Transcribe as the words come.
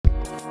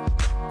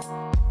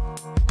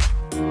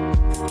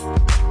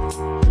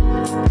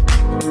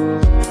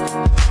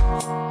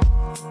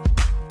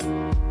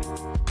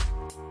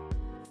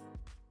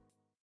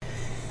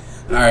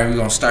Alright,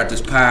 we're gonna start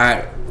this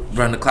pod.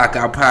 Run the Clock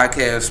Out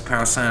podcast, #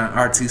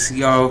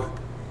 RTCO.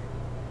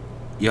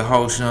 Your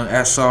host, Young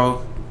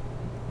SO,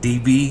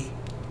 DB.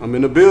 I'm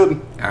in the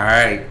building.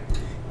 Alright.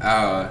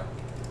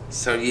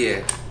 So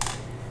yeah.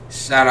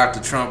 Shout out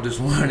to Trump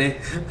this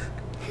morning.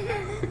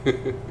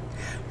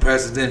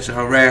 Presidential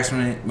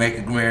harassment, make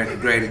America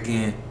great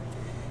again.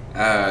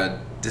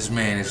 This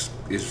man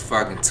is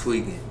fucking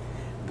tweaking.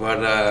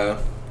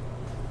 But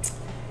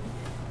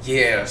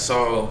yeah,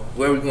 so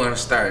where we going to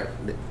start?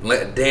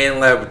 Dan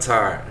Le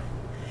Batard.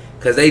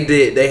 Because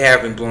they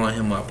have been blowing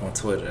him up on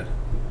Twitter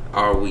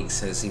all week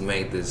since he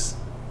made this,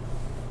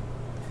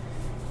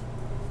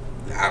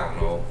 I don't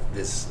know,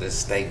 this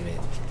statement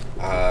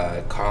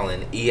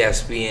calling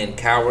ESPN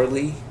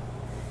cowardly.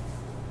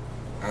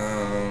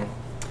 I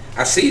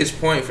see his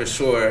point for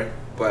sure,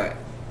 but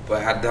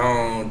I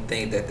don't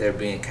think that they're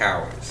being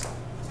cowards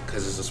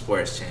because it's a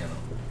sports channel.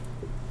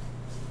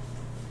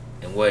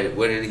 And what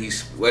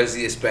does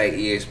he expect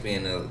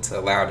ESPN to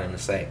allow them to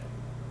say?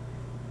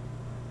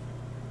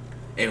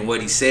 And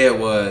what he said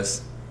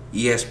was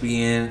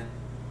ESPN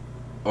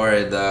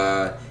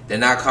they're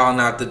not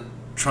calling out the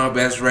Trump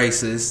as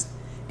racist,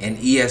 and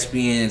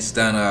ESPN's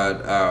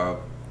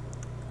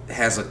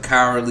has a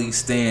cowardly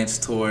stance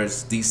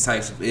towards these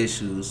types of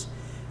issues,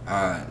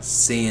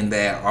 seeing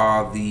that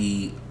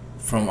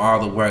from all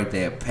the work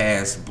that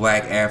past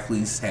black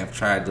athletes have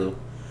tried to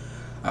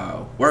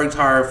worked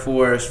hard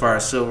for as far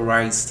as civil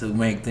rights to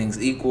make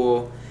things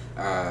equal,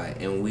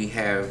 and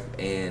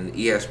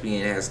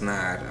ESPN has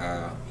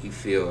not, he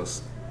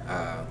feels,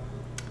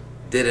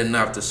 did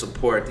enough to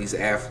support these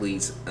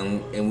athletes,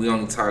 and we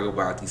only talk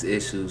about these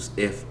issues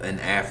if an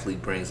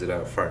athlete brings it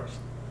up first.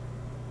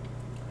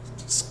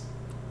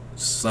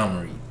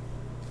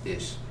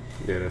 Summary-ish.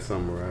 Yeah, that's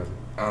summarizing.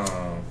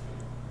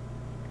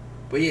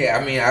 But yeah,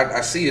 I mean, I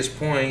see his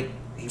point.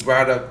 He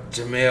brought up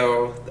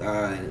Jamel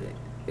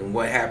and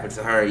what happened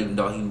to her, even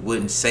though he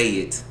wouldn't say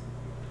it.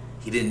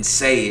 He didn't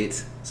say it,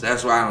 so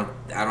that's why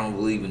I don't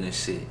believe in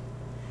this shit.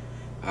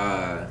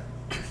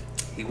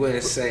 He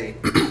wouldn't say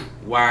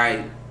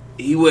why.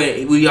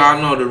 We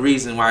all know the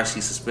reason why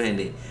she's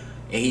suspended,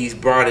 and he's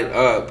brought it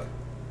up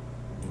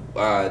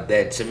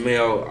that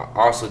Jamel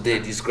also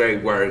did this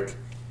great work,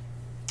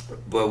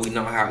 but we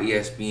know how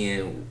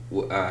ESPN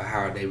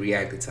how they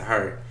reacted to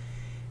her.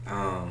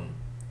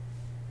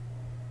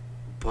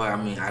 But I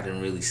mean, I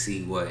didn't really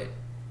see what.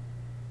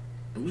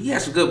 He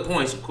had some good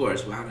points, of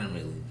course, but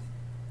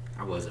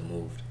I wasn't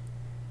moved.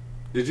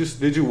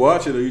 Did you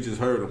watch it or you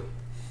just heard him?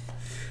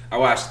 I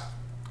watched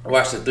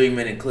a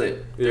 3-minute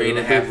clip, yeah,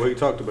 3.5. Where he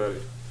talked about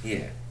it.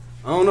 Yeah.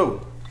 I don't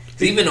know.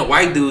 Even the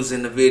white dudes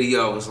in the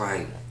video was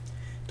like,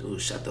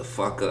 "Dude, shut the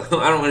fuck up!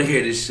 I don't want to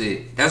hear this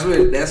shit." That's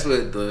what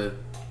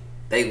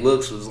they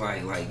looks was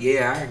like. Like,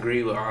 yeah, I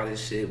agree with all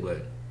this shit,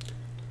 but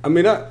I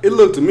mean, it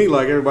looked to me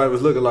like everybody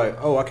was looking like,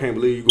 "Oh, I can't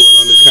believe you going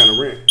on this kind of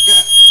rant."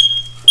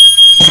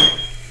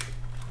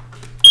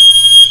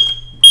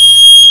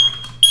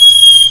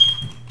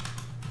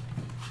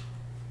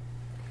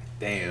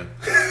 Damn.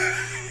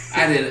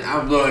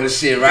 I'm blowing the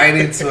shit right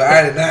into it.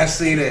 I did not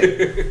see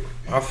that.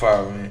 My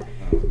fault, man.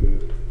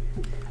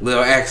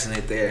 Little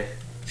accident there.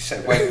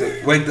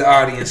 Wake the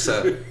audience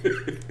up.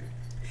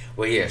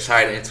 Well, yeah,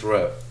 sorry to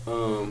interrupt.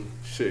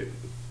 Shit.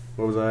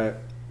 What was I at?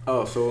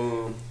 Oh,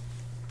 so,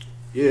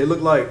 yeah, it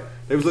looked like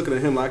they was looking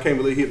at him like, I can't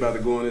believe he about to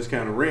go on this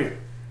kind of rant.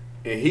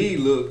 And he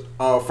looked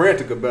all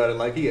frantic about it,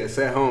 like he had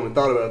sat home and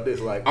thought about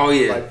this, like, oh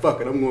yeah, like fuck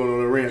it, I'm going on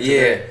a rant.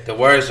 Yeah, today. The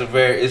words are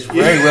very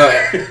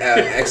well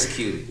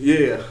executed.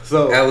 Yeah,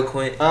 so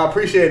eloquent. I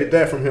appreciated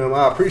that from him.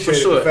 I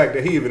appreciated the fact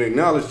that he even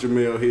acknowledged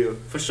Jamel Hill.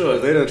 For sure,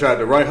 they done tried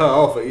to write her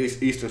off of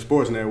Eastern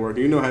Sports Network.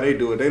 You know how they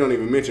do it; they don't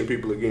even mention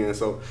people again.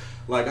 So,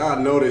 like,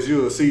 I noticed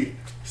you'll see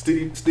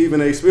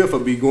Stephen A. Smith will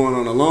be going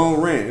on a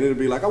long rant, and it'll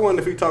be like, I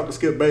wonder if he talked to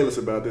Skip Bayless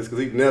about this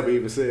because he never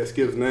even said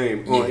Skip's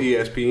name on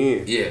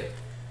ESPN. Yeah.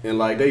 And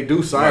like they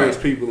do silence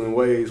people in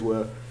ways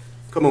where,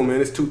 come on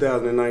man, it's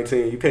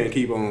 2019. You can't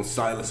keep on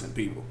silencing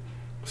people.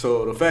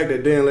 So the fact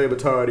that Dan Le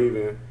Batard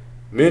even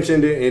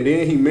mentioned it, and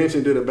then he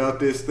mentioned it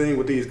about this thing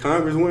with these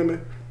congresswomen,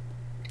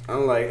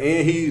 I'm like,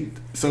 and he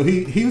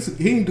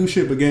didn't do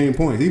shit but gain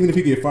points. Even if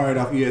he get fired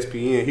off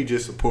ESPN, he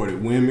just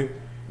supported women.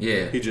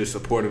 Yeah. He just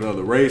supported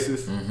other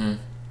races. Mm-hmm.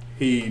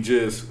 He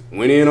just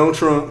went in on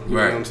Trump. You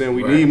know what I'm saying?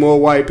 We need more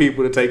white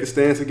people to take a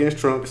stance against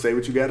Trump, to say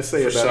what you got to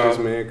say about this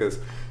man, because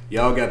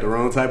y'all got the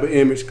wrong type of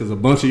image because a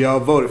bunch of y'all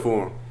voted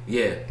for him.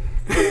 Yeah.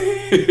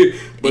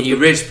 But you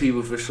rich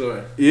people for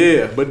sure.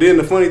 Yeah, but then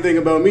the funny thing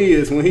about me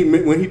is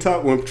when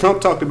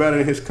Trump talked about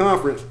it in his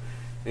conference,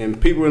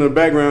 and people in the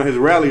background, his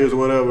ralliers or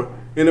whatever,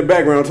 in the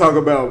background talk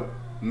about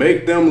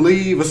make them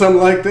leave or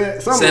something like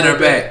that. Send her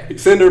back.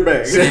 Send her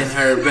back. Send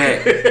her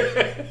back.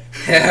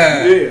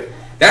 Yeah.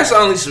 That's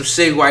only some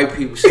shit white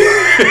people say.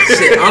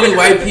 Only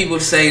white people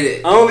say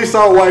that. I only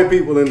saw white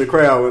people in the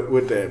crowd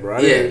with that,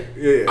 bro.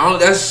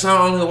 That's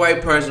something only a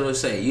white person would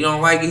say. You don't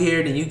like it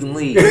here, then you can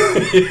leave.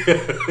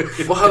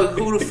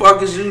 Who the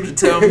fuck is you to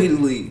tell me to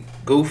leave?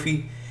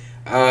 Goofy.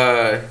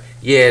 I'm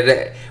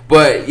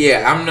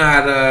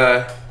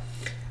not.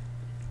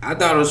 I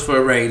thought it was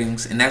for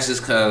ratings, and that's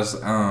just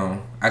because I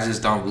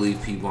just don't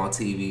believe people on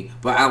TV.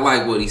 But I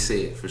like what he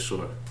said for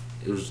sure.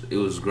 It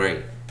was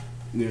great.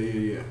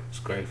 Yeah. It's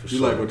great for sure.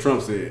 sure. You like what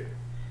Trump said?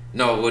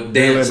 No, what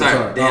Dan Le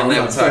Batard.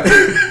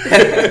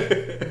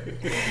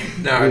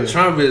 Nah,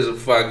 Trump is a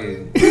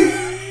fucking.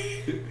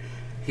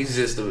 He's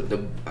just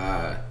the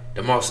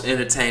most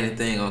entertaining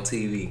thing on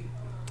TV.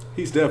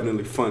 He's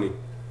definitely funny,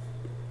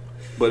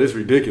 but it's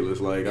ridiculous.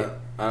 Like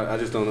I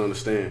just don't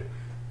understand.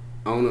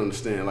 I don't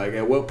understand. Like,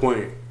 at what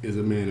point is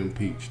a man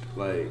impeached?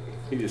 Like,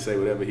 he just say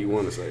whatever he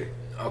want to say.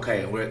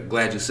 Okay, we're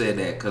glad you said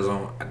that because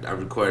I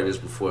recorded this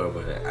before,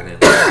 but I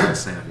didn't like how it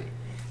sounded.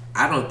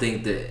 I don't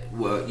think that.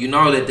 Well, you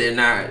know that they're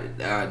not.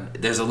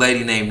 There's a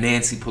lady named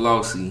Nancy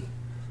Pelosi,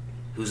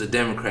 who's a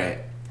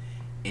Democrat,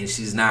 and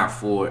she's not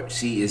for.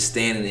 She is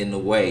standing in the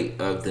way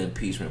of the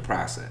impeachment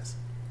process.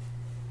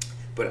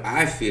 But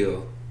I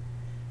feel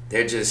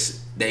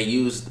they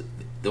used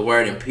the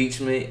word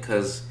impeachment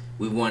because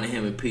we wanted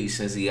him impeached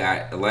since he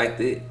got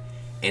elected,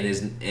 and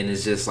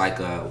it's just like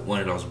one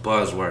of those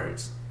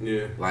buzzwords.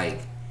 Yeah. Like,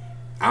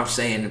 I'm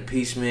saying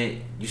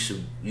impeachment, you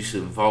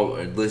should vote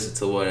or listen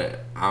to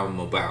what I'm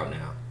about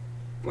now.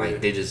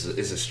 Like, it's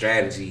a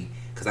strategy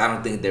because I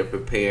don't think they're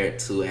prepared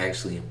to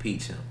actually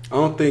impeach him. I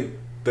don't think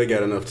they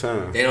got enough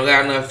time. They don't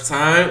got enough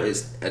time.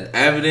 It's an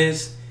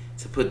evidence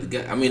to put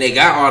together. I mean, they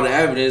got all the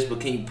evidence, but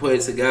can you put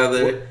it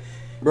together?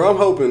 Bro, I'm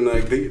hoping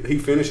like he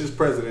finishes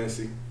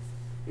presidency.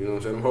 You know what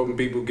I'm saying? I'm hoping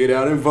people get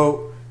out and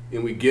vote,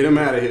 and we get him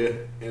out of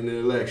here in the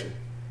election.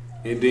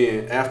 And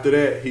then after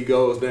that, he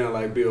goes down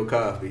like Bill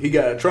Cosby.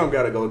 Trump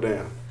got to go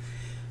down.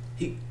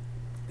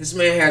 This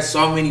man has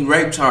so many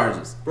rape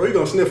charges. Bro, he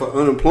gonna sniff an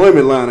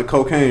unemployment line of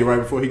cocaine right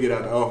before he get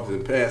out the office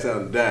and pass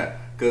out and die.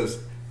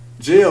 Cause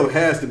jail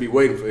has to be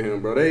waiting for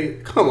him, bro.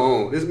 Come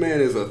on, this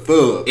man is a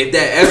thug. If the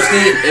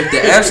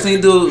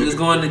Epstein dude is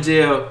going to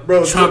jail,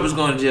 bro, Trump is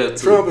going to jail too.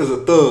 Trump is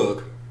a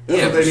thug.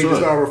 That's what they need to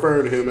start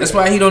referring to him. That's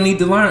why he don't need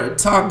to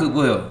talk good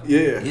well.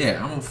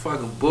 Yeah, I'm a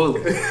fucking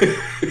bully.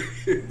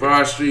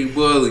 Broad Street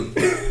bully.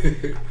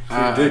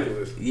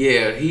 Ridiculous.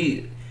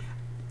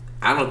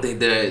 I don't think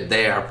that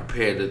they are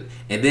prepared to.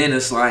 And then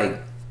it's like,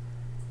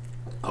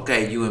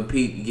 okay, you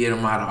get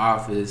him out of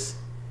office,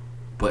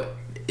 but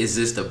is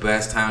this the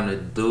best time to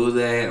do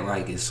that?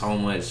 Like, it's so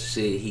much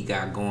shit he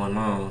got going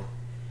on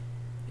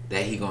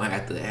that he gonna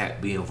have to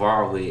be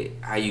involved with.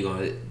 How you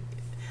gonna?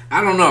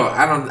 I don't know.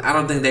 I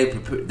don't think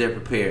they're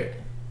prepared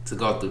to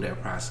go through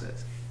that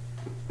process.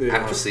 Yeah, I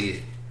don't see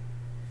it.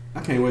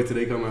 I can't wait till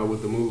they come out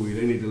with the movie.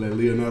 They need to let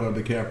Leonardo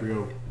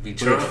DiCaprio be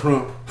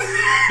Trump.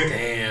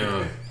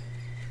 Damn.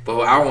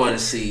 But I want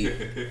to see.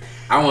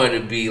 I want it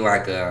to be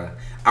like I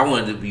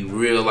want it to be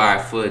real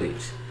live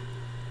footage.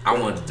 I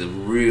want the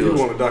real. You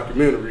want a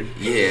documentary?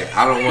 Yeah,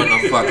 I don't want no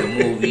fucking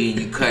movie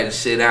and you cutting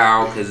shit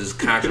out because it's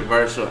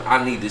controversial.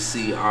 I need to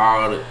see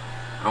all the.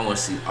 I want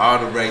to see all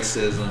the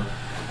racism.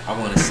 I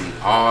want to see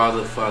all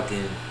the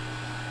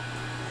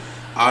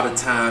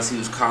times he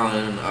was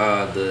calling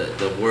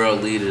the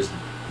world leaders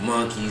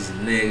monkeys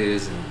and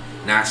niggas and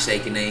not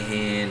shaking their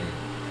hand.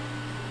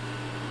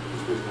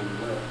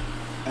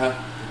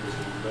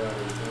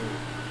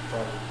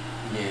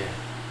 Yeah,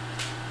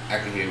 I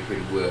can hear it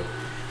pretty well,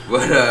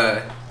 but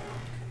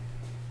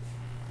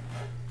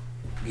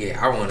yeah,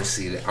 I want to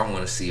see that. I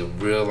want to see a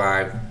real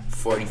live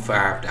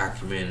 45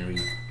 documentary,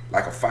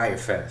 like a Fyre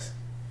Fest.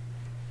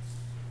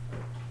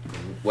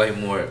 Way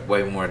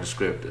more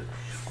descriptive.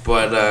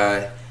 But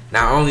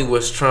not only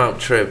was Trump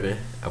tripping,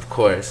 of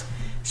course,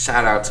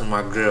 shout out to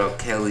my girl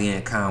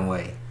Kellyanne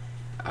Conway.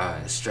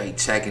 Straight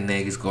checking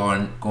niggas,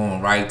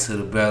 going right to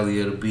the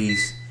belly of the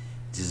beast,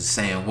 just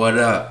saying what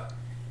up.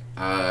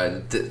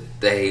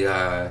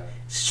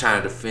 She's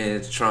trying to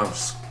defend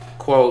Trump's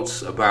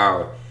quotes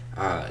about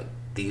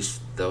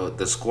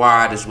the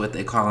squad is what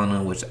they calling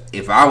them. Which,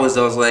 if I was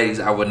those ladies,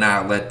 I would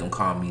not let them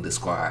call me the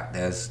squad.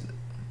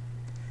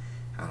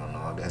 I don't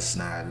know. That's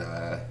not.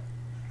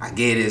 I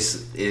get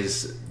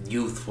it's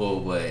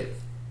youthful, but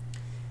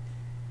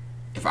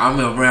if I'm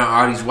around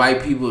all these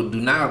white people,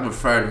 do not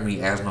refer to me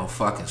as no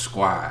fucking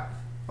squad.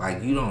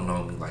 Like, you don't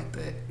know me like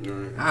that.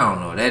 Right. I don't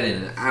know.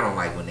 I don't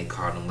like when they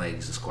call them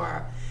ladies a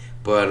squad.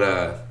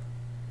 But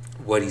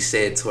what he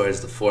said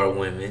towards the 4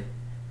 women,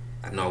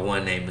 I know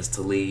one name is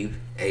Tlaib,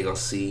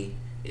 AOC,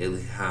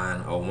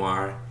 Ilhan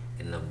Omar,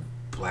 and the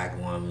black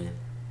woman.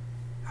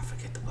 I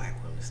forget the black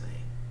woman's name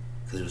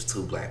because there was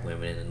 2 black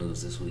women in the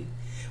news this week.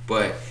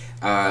 But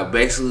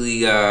basically,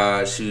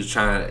 she was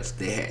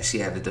she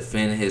had to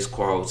defend his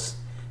quotes.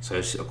 So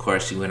of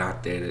course she went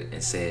out there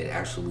and said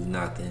absolutely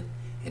nothing.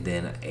 And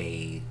then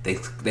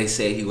they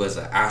said he was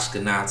an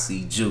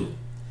Ashkenazi Jew,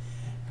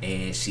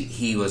 and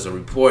he was a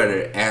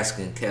reporter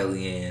asking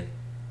Kellyanne,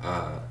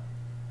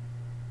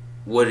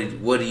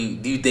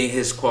 do you think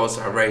his quotes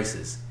are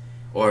racist?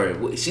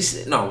 Or she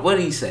said no. What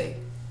did he say?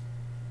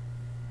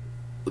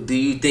 Do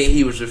you think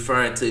he was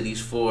referring to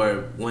these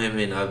 4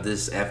 women of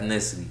this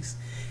ethnicities?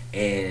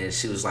 And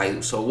she was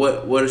like, so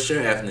what is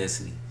your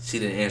ethnicity? She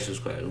didn't answer his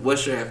question.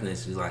 What's your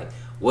ethnicity? Like,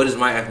 what does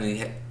my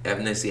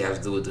ethnicity have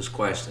to do with this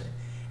question?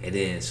 And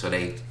then so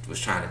they was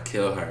trying to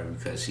kill her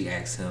because she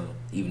asked him,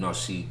 even though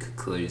she could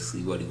clearly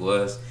see what he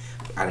was.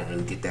 I didn't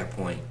really get that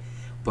point.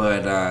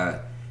 But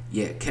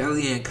yeah,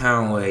 Kellyanne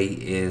Conway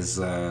is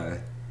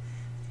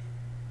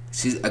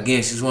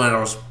she's one of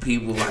those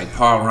people like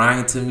Paul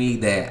Ryan to me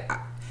that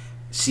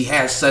she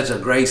has such a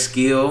great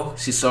skill.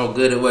 She's so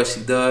good at what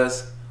she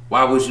does.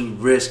 Why would you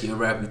risk your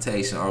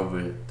reputation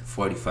over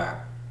 45?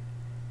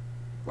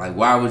 Like,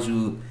 why would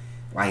you,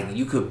 like,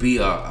 you could be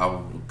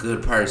a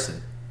good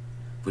person,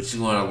 but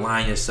you want to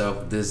align yourself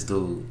with this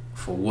dude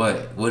for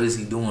what? What is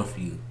he doing for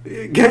you?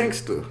 Yeah,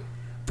 gangster.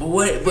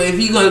 But if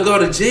he gonna go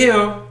to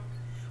jail,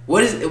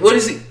 what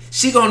is he?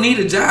 She gonna need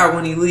a job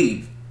when he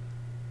leave.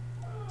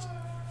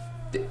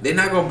 They're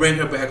not gonna bring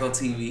her back on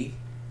TV.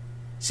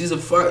 She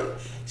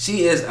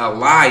is a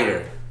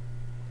liar.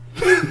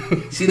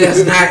 She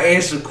does not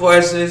answer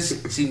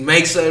questions. She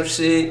makes up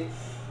shit.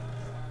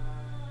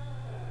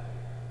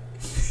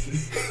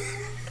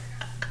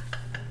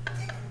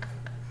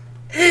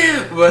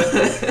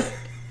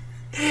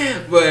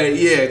 but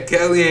yeah,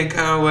 Kellyanne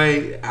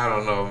Conway, I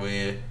don't know,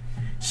 man.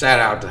 Shout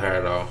out to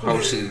her though.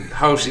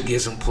 Hope she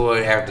gets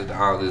employed after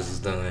all this is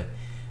done.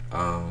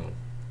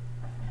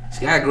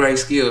 She got great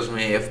skills,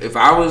 man. If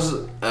I was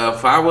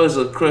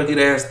a crooked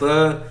ass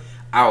thug,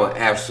 I would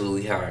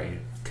absolutely hire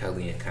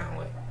Kellyanne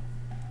Conway.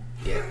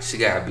 Yeah, she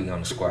gotta be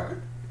on the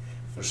squad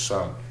for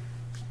sure.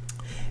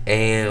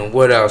 And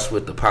what else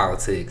with the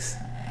politics?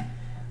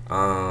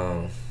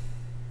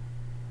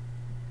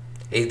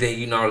 Anything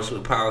you notice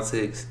with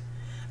politics?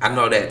 I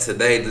know that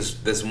today,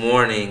 this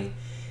morning,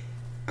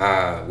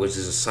 which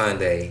is a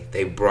Sunday,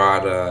 they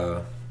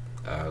brought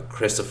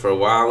Christopher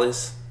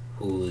Wallace,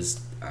 who is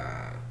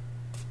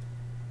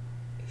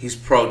he's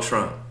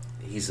pro-Trump.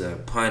 He's a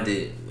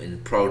pundit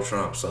and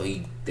pro-Trump, so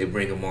they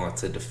bring him on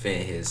to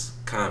defend his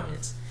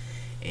comments.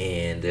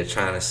 And they're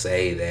trying to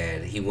say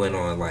that he went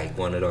on like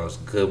one of those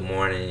Good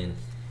Morning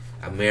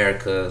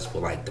Americas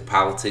with like the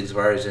politics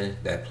version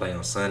that play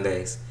on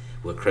Sundays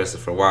with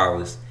Christopher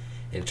Wallace,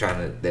 and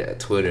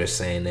Twitter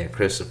saying that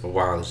Christopher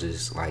Wallace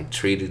just like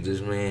treated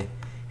this man.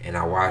 And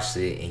I watched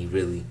it, and he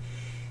really,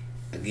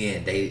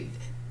 again,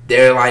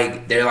 they're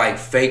like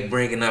fake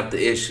bringing up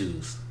the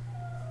issues.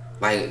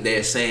 Like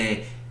they're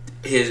saying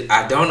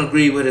I don't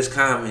agree with his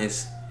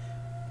comments,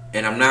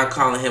 and I'm not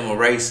calling him a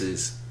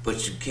racist,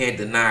 but you can't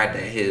deny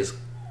that his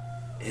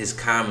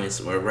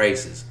comments were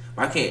racist.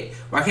 Why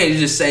can't you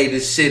just say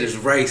this shit is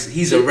racist?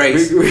 He's a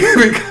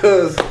racist.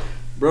 Because,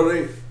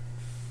 bro,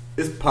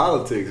 it's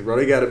politics, bro.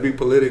 They got to be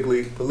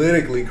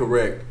politically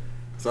correct.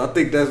 So I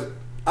think that's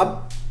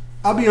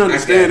I be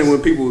understanding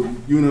when people,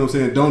 you know what I'm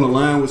saying, don't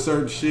align with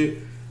certain shit,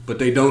 but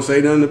they don't say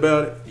nothing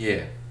about it.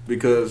 Yeah.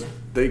 Because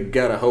they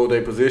gotta hold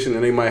their position,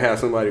 and they might have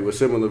somebody with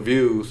similar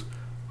views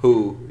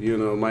who, you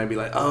know, might be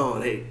like, oh,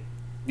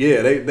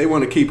 they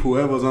want to keep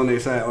whoever's on their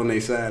side.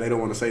 They don't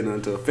want to say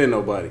nothing to offend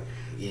nobody.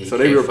 Yeah, so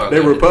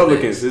they're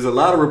Republicans. There's a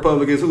lot of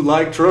Republicans who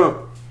like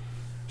Trump.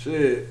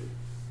 Shit.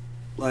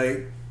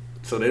 Like,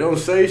 so they don't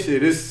say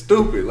shit. It's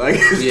stupid. Like,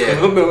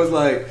 it's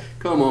like,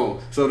 come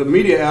on. So the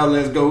media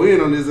outlets go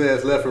in on his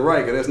ass left and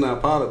right, because that's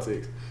not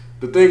politics.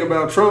 The thing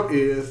about Trump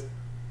is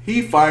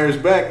he fires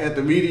back at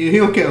the media. He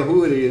don't care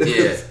who it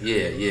is.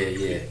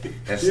 Yeah.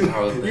 That's the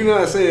whole thing. You're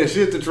not saying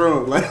shit to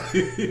Trump. Like,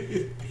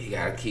 he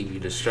gotta keep you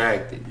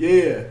distracted.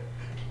 Yeah.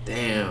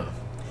 Damn.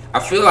 I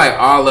feel like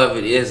all of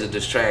it is a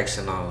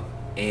distraction, though,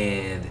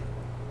 and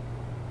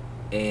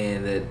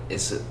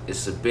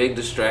it's a big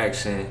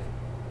distraction.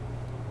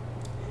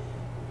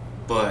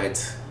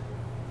 But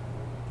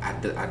I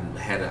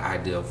had an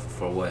idea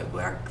for what,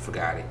 but I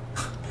forgot it.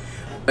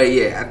 But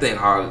yeah, I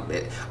think all of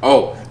that.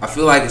 Oh, I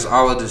feel like it's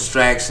all a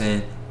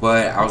distraction.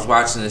 But I was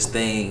watching this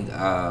thing.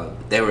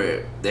 They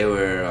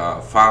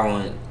were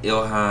following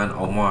Ilhan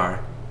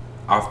Omar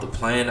off the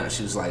plane.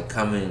 She was like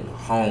coming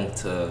home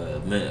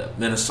to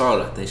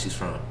Minnesota. I think she's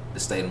from the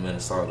state of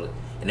Minnesota,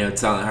 and they were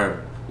telling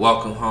her,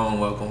 welcome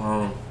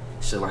home,"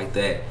 shit like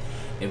that.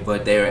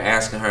 But they were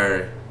asking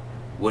her,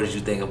 what did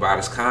you think about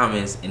his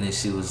comments? And then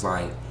she was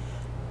like,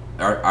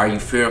 are you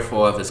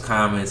fearful of his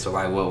comments, or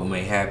like what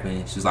may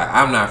happen? She's like,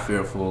 I'm not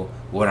fearful.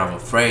 What I'm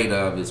afraid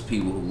of is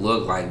people who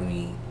look like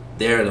me.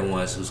 They're the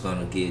ones who's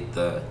gonna get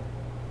the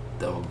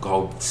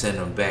go send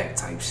them back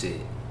type shit.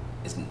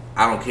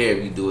 I don't care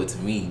if you do it to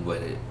me,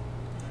 but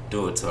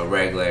do it to a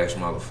regular ass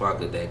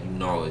motherfucker that you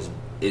know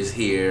is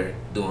here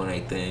doing their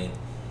thing.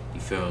 You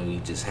feel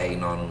me? Just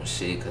hating on them and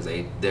shit because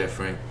they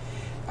different.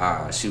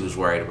 She was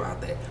worried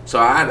about that. So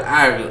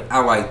I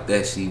like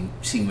that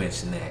she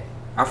mentioned that.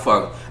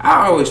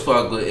 I always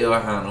fuck with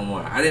Ilhan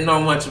Omar. I didn't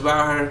know much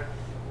about her,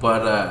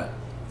 but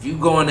if you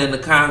going into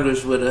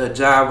Congress with a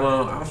hijab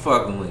on, I'm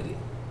fucking with it.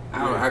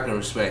 I can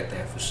respect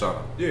that for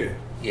sure.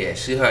 Yeah,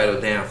 she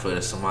huddled down for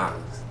the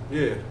Somalis.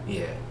 Yeah.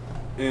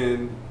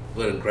 And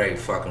what a great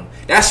fucking...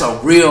 That's a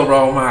real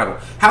role model.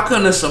 How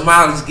come the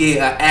Somalis get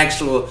an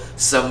actual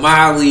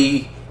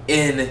Somali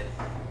in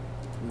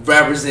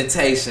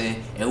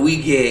representation and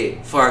we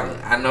get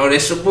fucking... I know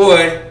that's your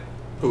boy.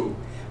 Who?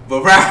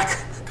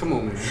 Barack. Come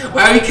on, man.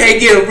 Why we can't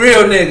get a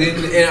real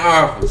nigga in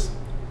office?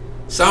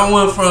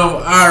 Someone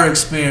from our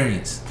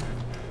experience.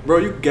 Bro,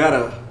 you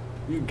gotta.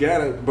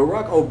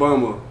 Barack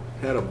Obama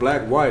had a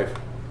black wife.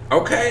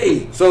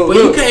 Okay, so but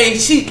look, you can't.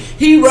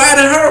 He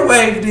riding her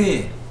wave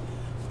then.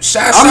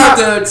 Shouts I'm out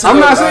not, to I'm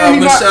not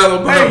saying Michelle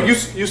Obama.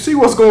 Hey, you see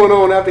what's going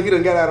on after he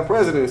done got out of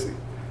presidency?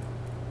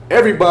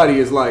 Everybody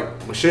is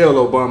like, Michelle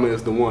Obama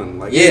is the one.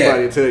 Like,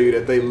 everybody will tell you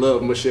that they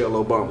love Michelle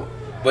Obama.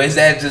 But is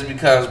that just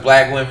because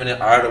black women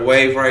are the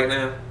wave right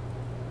now?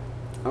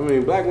 I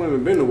mean, black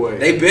women been the wave.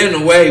 They been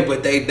the wave,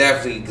 but they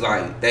definitely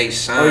like they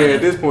shine. Oh yeah,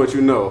 at this point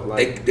you know,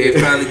 like they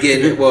finally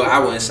getting. Well, I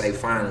wouldn't say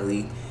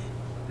finally.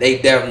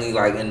 They definitely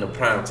like in the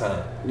prime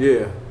time.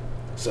 Yeah.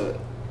 So,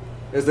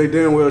 as they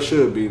damn well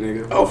should be,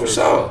 nigga. Oh, for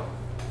sure.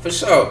 For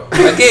sure.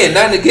 Again,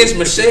 nothing against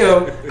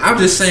Michelle. I'm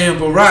just saying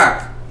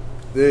Barack.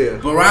 Yeah.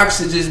 Barack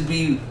should just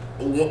be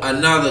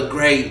another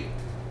great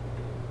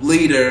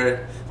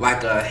leader,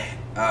 like the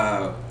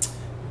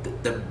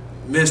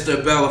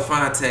Mr.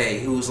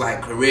 Belafonte, who's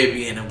like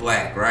Caribbean and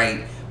black,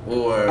 right?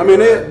 Or I mean,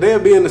 they'll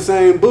be in the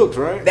same books,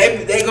 right?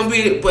 They gonna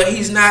be, but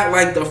he's not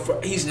like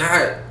he's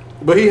not.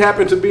 But he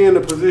happened to be in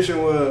the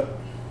position where.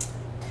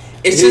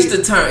 It's just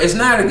the term. It's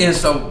not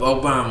against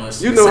Obama.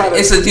 You know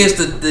it's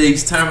against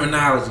these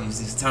terminologies,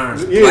 these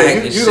terms. Yeah, black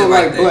and you shit don't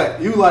like that.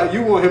 black.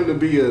 You want him to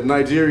be a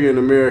Nigerian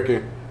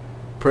American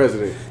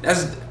president.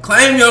 That's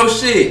claim your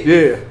shit.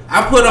 Yeah,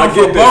 I put on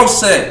for both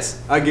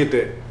sets. I get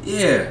that.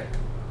 Yeah.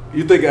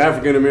 You think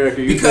African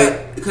American?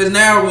 Because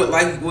now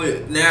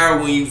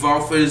when you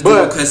vote for this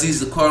dude because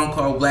he's the quote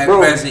unquote black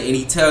president and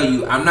he tell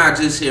you I'm not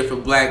just here for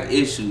black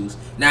issues.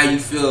 Now you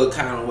feel a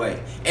kind of way,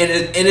 and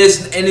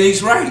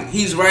he's right.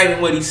 He's right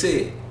in what he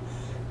said.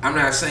 I'm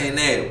not saying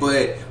that,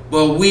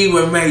 but we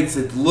were made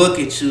to look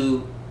at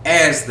you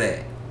as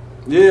that.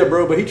 Yeah,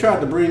 bro. But he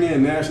tried to bring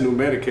in national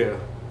Medicare.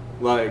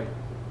 Like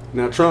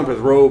now, Trump has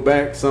rolled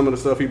back some of the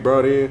stuff he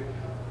brought in,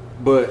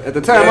 but at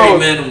the time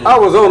I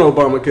was on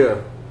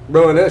Obamacare,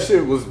 bro, and that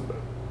shit was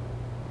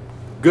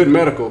good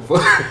medical for.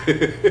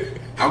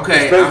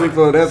 Okay, especially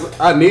for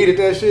I needed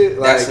that shit.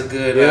 Like, that's a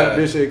good.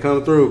 This shit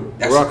come through.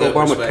 Barack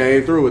Obama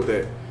came through with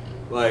that.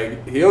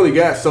 Like he only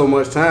got so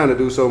much time to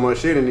do so much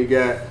shit, and he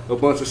got a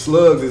bunch of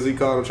slugs, as he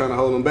called them, trying to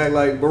hold him back.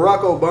 Like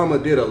Barack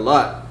Obama did a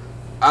lot.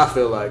 I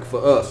feel like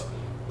for us,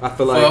 I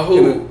feel like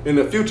in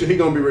the future he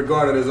gonna be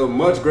regarded as a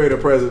much greater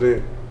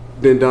president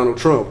than Donald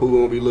Trump, who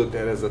gonna be looked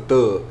at as a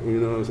thug.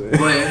 You know what I'm saying?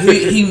 But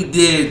he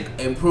did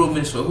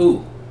improvements for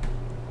who?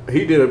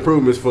 He did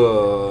improvements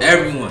for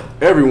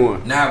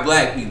everyone, not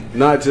black people,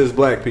 not just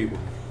black people.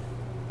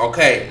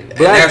 Okay, but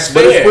there's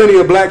plenty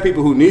of black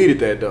people who needed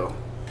that though.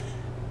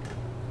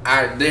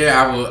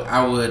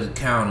 I would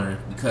counter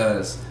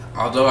because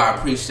although I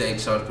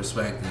appreciate your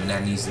perspective and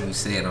that needs to be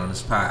said on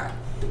this pod,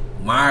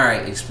 my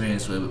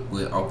experience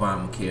with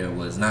Obamacare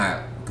was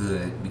not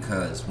good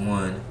because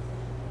one,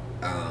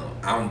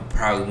 I'm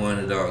probably one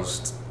of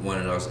those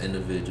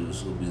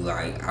individuals who be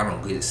like, I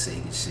don't get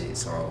sick and shit,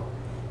 so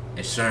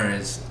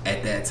insurance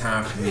at that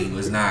time for me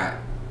was not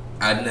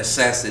a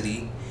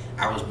necessity.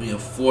 I was being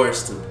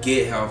forced to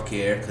get health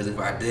care because if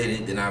I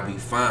didn't, then I'd be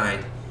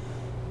fined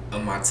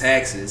on my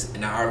taxes,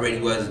 and I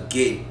already wasn't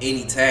getting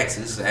any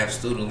taxes. So I have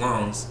student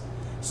loans,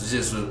 so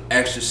just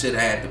extra shit I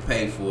had to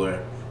pay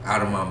for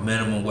out of my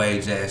minimum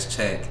wage ass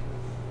check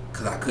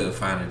because I couldn't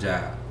find a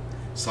job.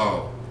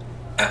 So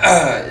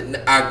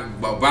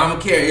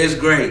Obamacare is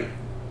great.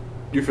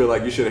 You feel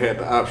like you should have had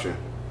the option.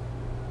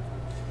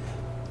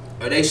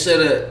 Or they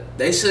should have.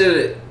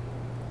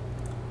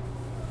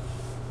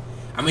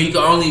 I mean,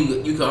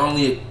 you can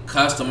only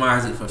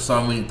customize it for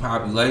so many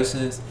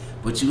populations,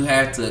 but you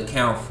have to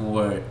account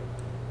for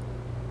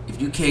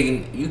if you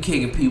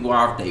kicking people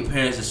off their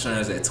parents'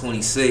 insurance at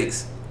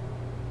 26.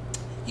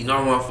 You know,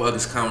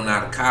 motherfuckers coming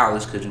out of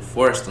college because you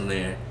forced them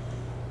there,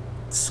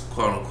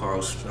 quote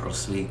unquote, so to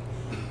speak.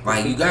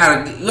 Like you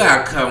gotta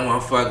cut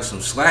motherfuckers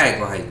some slack.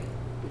 Like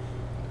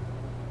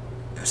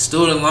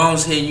student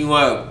loans hitting you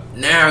up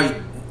now.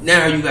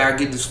 Now you gotta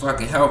get this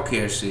fucking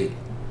healthcare shit,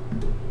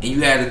 and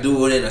you had to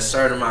do it in a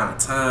certain amount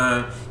of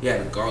time. You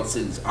had to go to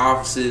these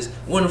offices.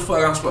 When the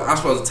fuck I'm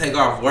supposed to take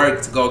off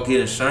work to go get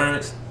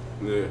insurance?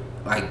 Yeah,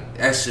 like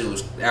that shit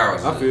was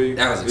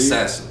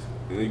excessive.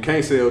 You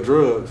can't sell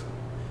drugs.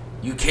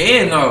 You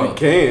can though. You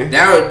can.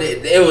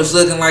 It was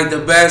looking like the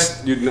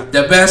best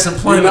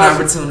employment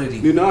opportunity.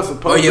 You're not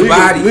supposed. Or your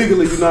body.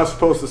 Legally, you're not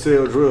supposed to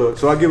sell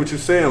drugs. So I get what you're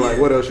saying. Like,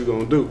 what else you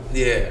gonna do?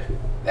 Yeah,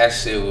 that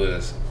shit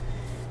was.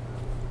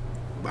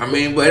 I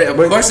mean, but of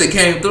course it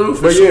came through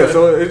for sure. But yeah,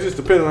 so it just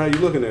depends on how you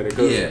looking at it.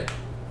 Cause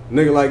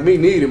nigga like me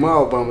needed my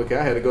Obamacare.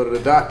 I had to go to the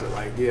doctor.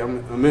 Like, yeah,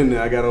 I'm in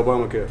there. I got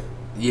Obamacare.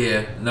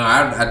 Yeah, no,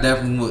 I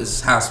definitely was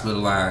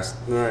hospitalized.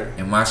 Right.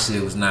 And my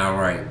shit was not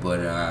right,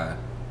 but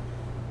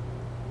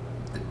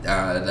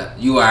the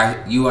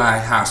UI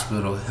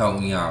hospital helped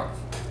me out.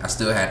 I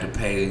still had to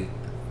pay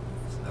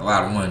a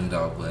lot of money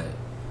though, but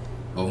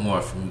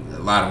more from a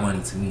lot of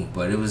money to me,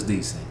 but it was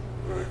decent.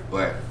 Right.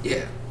 But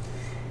yeah,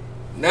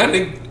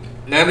 nothing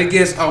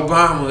against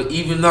Obama,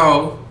 even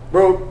though,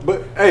 bro.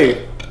 But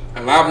hey,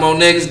 a lot more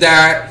niggas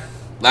died.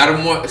 A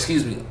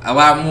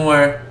lot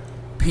more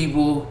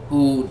people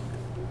who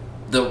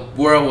the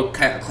world would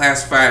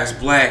classify as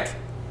black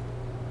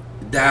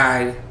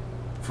died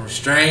from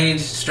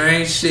strange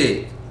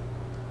shit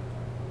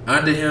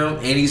under him,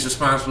 and he's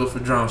responsible for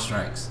drone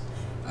strikes.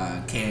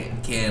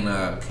 Can't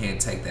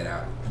take that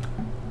out.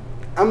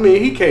 I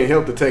mean, he can't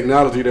help the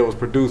technology that was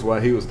produced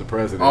while he was the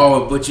president.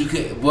 Oh, but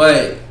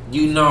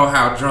you know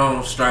how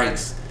drone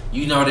strikes.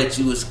 You know that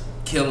you was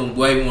killing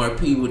way more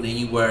people than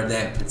you were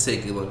that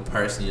particular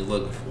person you're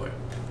looking for.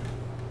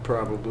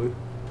 Probably.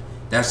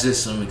 That's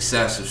just some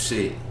excessive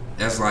shit.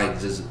 That's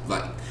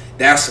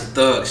that's some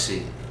thug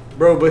shit,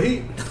 bro. But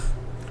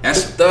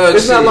that's some thug shit.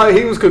 It's not like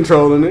he was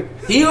controlling it.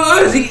 He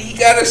was. He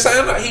got a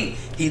sign up. He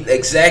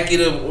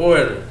executive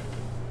order.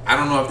 I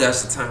don't know if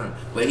that's the term,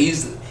 but he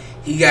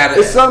got.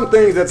 It's some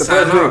things that the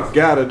president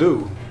gotta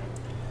do.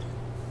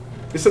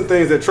 It's some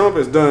things that Trump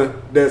has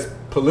done that's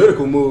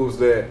political moves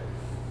that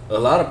a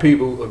lot of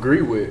people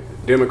agree with,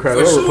 Democrat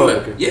or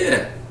Republican.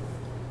 Yeah.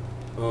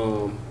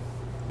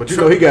 But you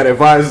know he got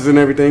advisors and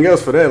everything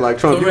else for that. Like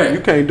Trump,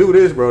 you can't do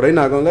this, bro. They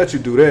not gonna let you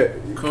do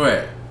that.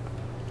 Correct.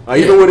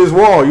 Even with his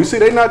wall, you see,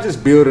 they not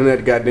just building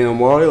that goddamn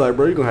wall. They like,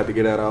 bro, you gonna have to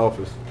get out of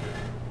office.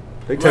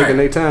 They taking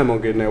their time on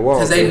getting that wall.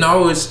 Because they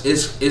know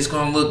it's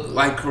gonna look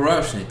like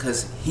corruption.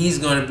 Because he's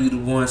gonna be the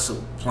one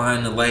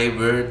supplying the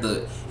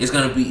labor. It's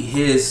gonna be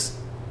his.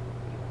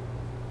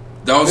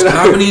 Those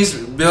companies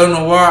building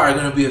the wall are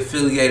gonna be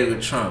affiliated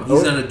with Trump.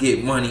 He's gonna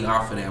get money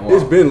off of that wall.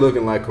 It's been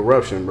looking like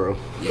corruption, bro.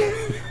 Yeah.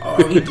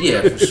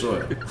 Yeah, for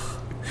sure.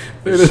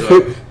 For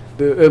sure.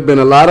 There's been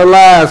a lot of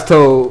lies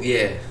told.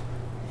 Yeah.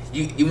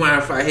 You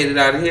mind if I hit it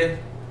out of here?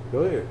 Go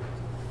ahead.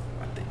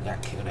 I think I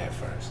killed that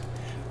first.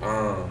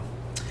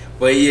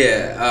 But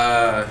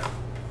yeah,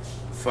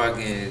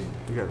 fucking.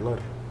 You got a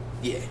letter.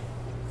 Yeah.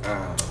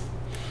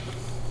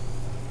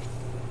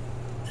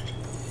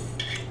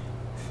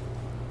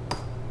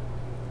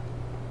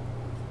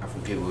 I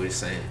forget what he's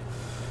saying.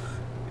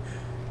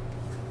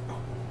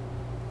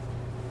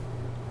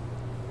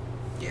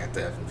 Yeah, I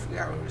definitely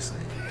forgot what we were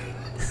saying.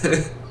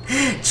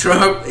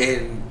 Trump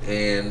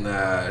and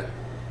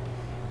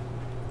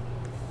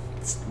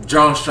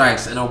drone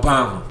strikes and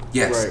Obama.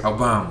 Yes, right.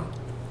 Obama.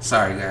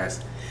 Sorry,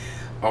 guys.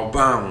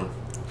 Obama.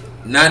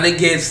 Nothing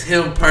against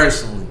him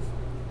personally.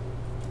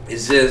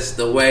 It's just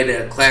the way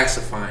they're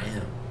classifying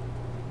him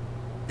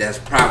that's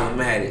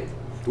problematic.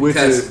 Which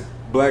is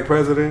black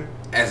president?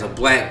 As a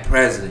black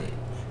president.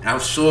 And I'm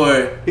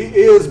sure... He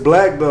is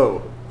black,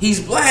 though. He's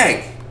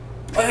black.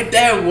 But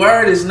that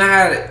word is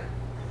not...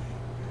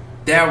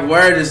 That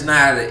word is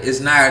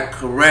not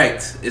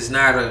correct. It's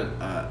not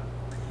a...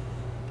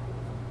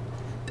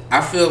 I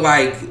feel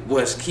like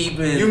what's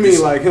keeping... You mean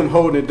like him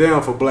holding it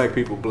down for black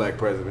people, black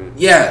president?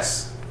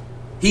 Yes.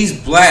 He's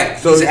black.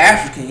 So he's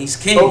African. He's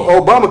Kenyan.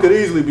 Obama could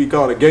easily be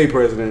called a gay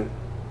president.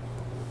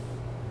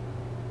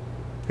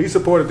 He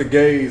supported the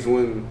gays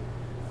when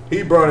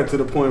he brought it to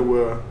the point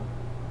where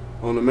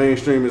on the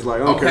mainstream it's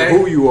like, I don't care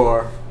who you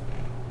are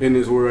in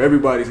this world,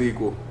 everybody's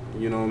equal.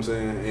 You know what I'm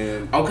saying?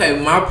 And okay,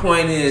 my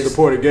point is...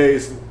 supported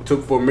gays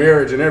for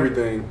marriage and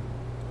everything.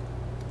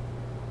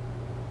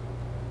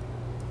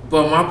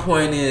 But my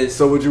point is...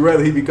 So would you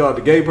rather he be called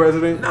the gay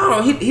president?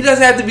 No, he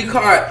doesn't have to be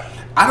called...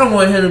 I don't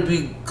want him to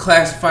be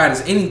classified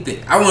as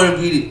anything. I want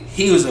to be...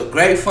 He was a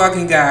great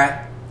fucking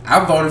guy.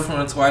 I voted for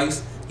him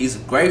twice. He's a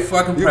great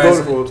fucking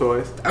president. You voted for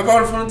him twice? I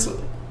voted for him twice.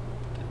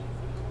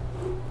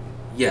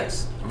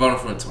 Yes, I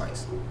voted for him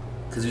twice.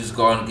 Because he was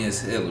going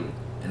against Hillary.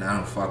 And I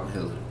don't fuck with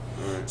Hillary.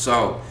 Right.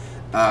 So,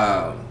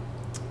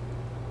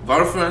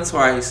 voted for him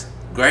twice.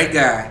 Great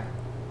guy.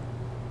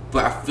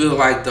 But I feel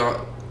like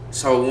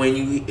so when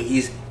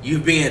you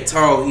being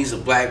told he's a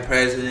black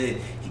president,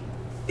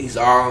 he's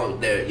all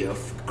there. Your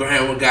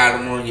grandma got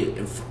him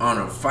on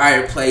a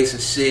fireplace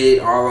and shit,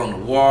 all on the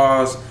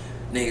walls.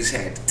 Niggas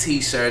had the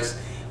t-shirts.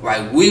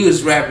 Like, we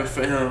was rapping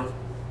for him.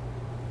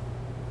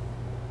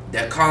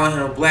 They're calling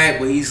him black,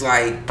 but he's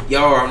like,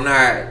 yo, I'm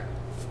not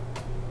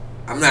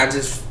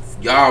just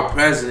y'all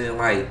president.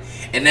 Like,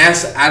 and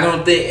that's, I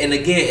don't think, and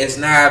again, it's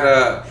not,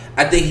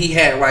 I think he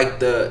had like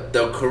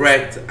the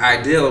correct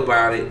idea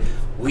about it.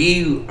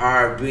 We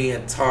are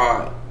being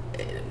taught,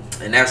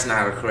 and that's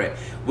not correct.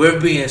 We're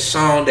being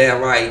shown that,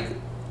 like,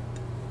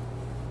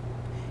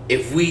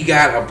 if we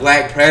got a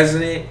black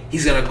president,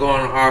 he's gonna go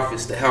into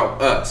office to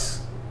help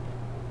us.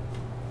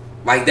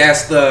 Like,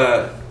 that's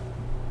the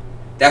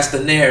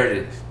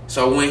narrative.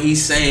 So when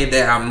he's saying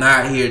that I'm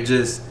not here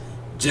just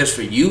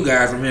for you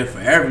guys, I'm here for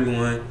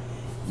everyone.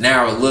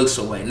 Now it looks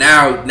away.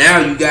 Now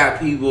you got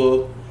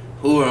people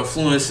who are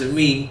influencing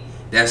me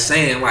that's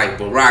saying like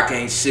Barack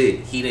ain't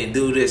shit. He didn't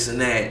do this and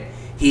that.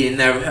 He didn't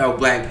never help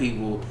black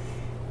people.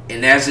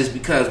 And that's just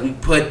because we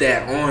put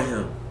that on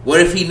him.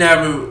 What if he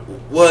never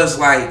was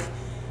like,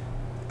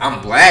 I'm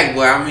black,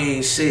 but I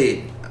mean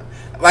shit.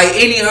 Like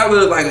any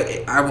other,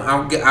 like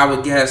I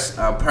would guess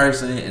a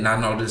person, and I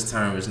know this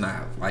term is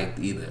not like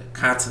either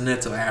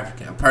continental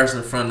African, a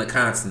person from the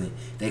continent.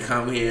 They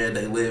come here,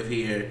 they live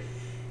here.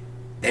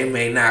 They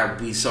may not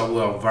be so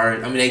well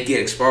versed. I mean, they get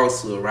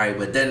exposed to it, right?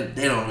 But then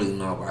they don't really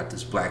know about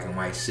this black and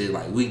white shit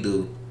like we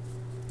do.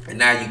 and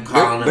now you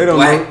calling they them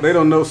black. They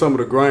don't know some of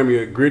the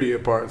grimier,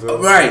 grittier parts of it.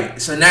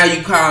 Right. So now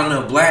you calling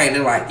them black.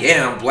 They're like,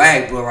 yeah, I'm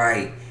black, but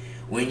like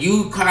when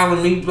you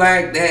calling me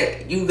black,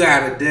 that you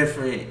got a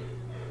different.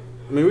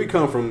 I mean, we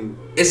come from.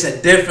 It's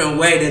a different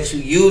way that you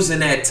using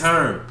that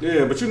term.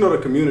 Yeah, but you know the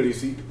community.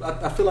 See,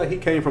 I feel like he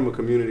came from a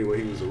community where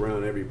he was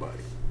around everybody.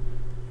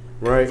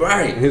 Right?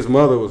 Right. And his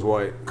mother was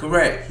white.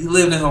 Correct. He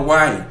lived in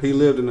Hawaii. He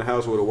lived in the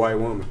house with a white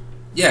woman.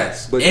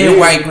 Yes. But and then,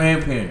 white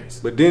grandparents.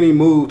 But then he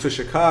moved to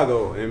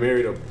Chicago and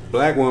married a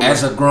black woman.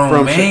 As a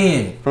grown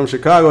man. From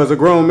Chicago as a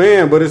grown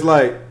man. But it's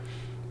like,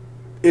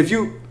 if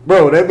you,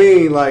 bro, that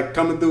means like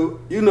coming through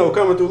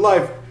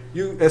life,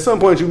 you at some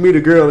point you meet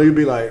a girl and you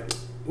be like,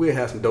 we'll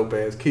have some dope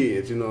ass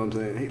kids, you know what I'm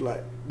saying? He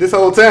like, this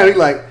whole time, he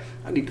like,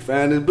 I need to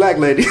find this black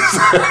lady. to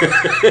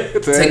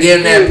get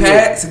him that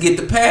pass, to get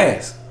the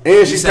pass.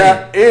 And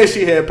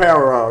she had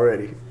power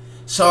already.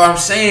 So I'm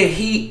saying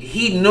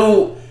he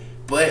knew,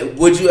 but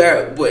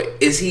but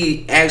is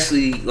he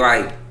actually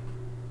like?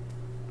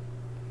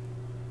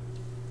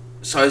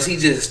 So is he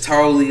just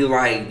totally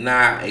like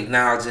not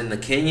acknowledging the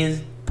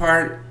Kenyan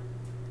part?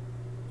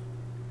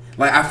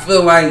 Like I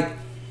feel like,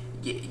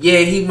 yeah,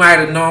 he might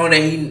have known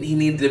that he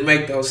needed to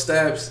make those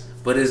steps,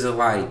 but is it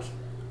like?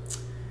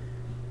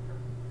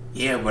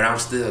 Yeah, but I'm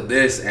still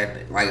this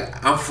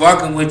like I'm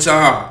fucking with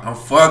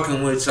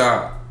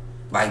y'all.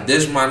 Like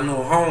this my new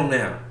home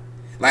now.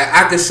 Like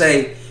I could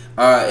say,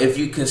 if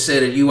you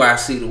consider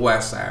UIC the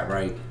West Side,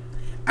 right?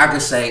 I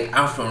could say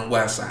I'm from the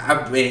West Side.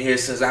 I've been here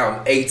since I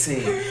was 18,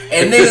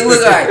 and niggas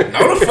look like,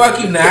 no the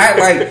fuck you not.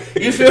 Like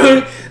you feel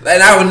me?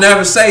 Like I would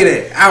never say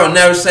that. I would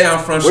never say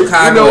I'm from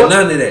Chicago or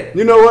none of that.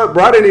 You know what,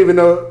 bro? I didn't even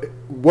know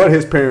what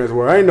his parents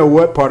were. I didn't know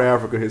what part of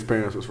Africa his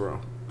parents was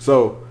from.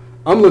 So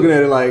I'm looking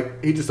at it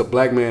like he's just a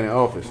black man in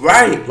office,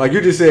 right? Like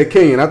you just said,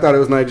 Kenyan. I thought it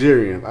was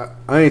Nigerian. I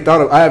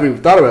haven't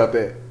even thought about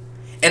that.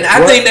 And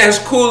I think that's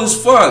cool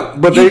as fuck.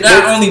 But you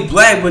not only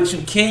black, but you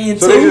Kenyan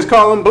too. So they just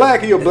call him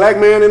black. He a black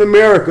man in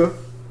America.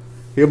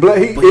 He is a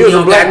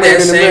black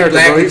man in America.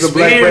 So he's a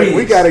black president.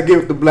 We got to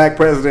give the black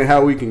president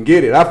how we can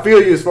get it. I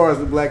feel you as far as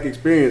the black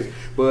experience,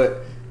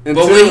 but when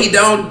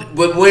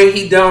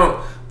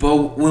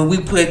we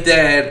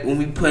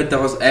put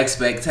those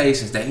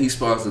expectations that he's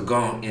supposed to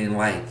go and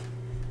like,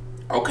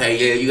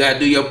 okay, yeah, you gotta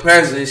do your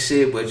president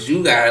shit, but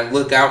you gotta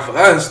look out for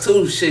us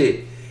too,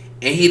 shit.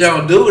 And he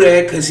don't do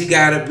that because he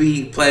gotta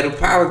play the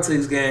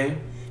politics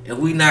game, and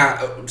we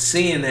not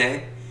seeing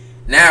that.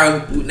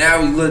 Now we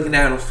looking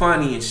at him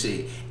funny and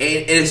shit, and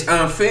it's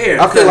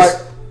unfair. I feel like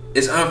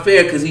it's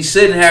unfair because he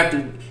shouldn't have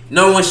to.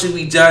 No one should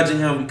be judging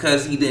him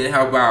because he didn't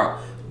help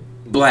out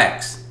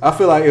blacks. I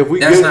feel like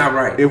that's not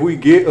right. If we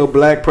get a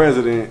black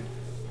president,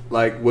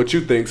 like what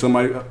you think,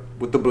 somebody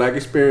with the black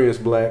experience,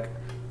 black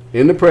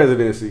in the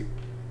presidency.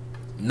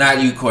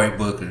 Not you, Cory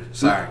Booker.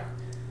 Sorry.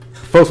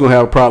 Folks gonna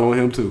have a problem with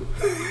him too.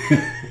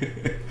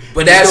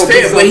 But that's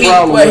fair.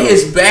 But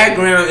his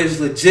background is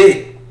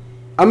legit.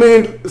 I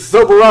mean,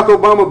 so Barack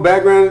Obama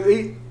background,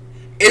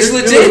 it's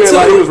legit too.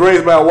 Like he was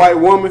raised by a white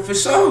woman for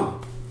sure.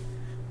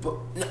 But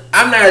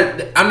I'm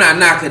not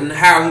knocking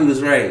how he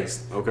was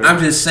raised. Okay. I'm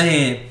just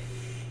saying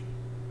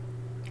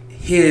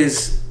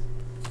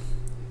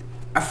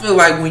I feel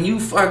like when you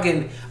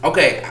fucking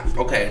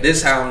okay. This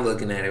is how I'm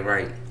looking at it,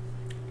 right?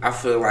 I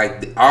feel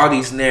like all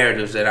these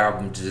narratives that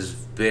I've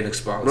just been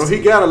exposed. No,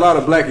 he got a lot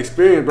of black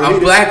experience, bro. But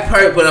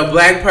a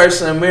black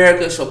person in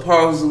America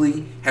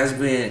supposedly has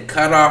been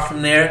cut off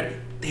from their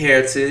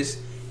heritage,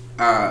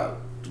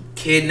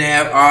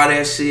 kidnapped, all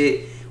that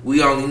shit.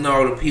 We only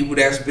know the people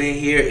that's been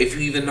here, if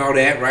you even know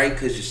that, right?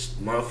 Because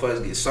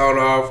motherfuckers get sold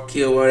off,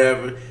 killed,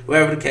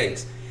 whatever the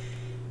case.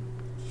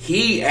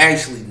 He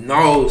actually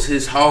knows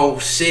his whole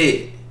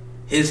shit.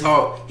 He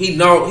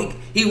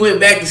went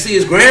back to see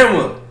his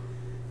grandma.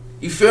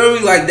 You feel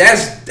me? Like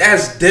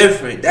that's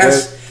different.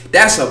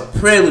 That's a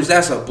privilege.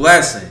 That's a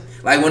blessing.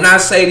 Like when I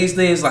say these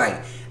things,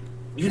 like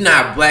you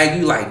not black,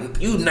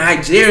 you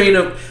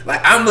Nigerian.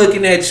 Like I'm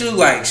looking at you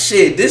like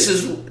shit. This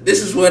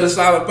is what it's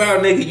all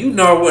about, nigga. You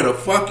know where the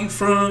fuck you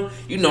from.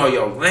 You know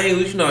your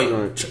language. You know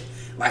your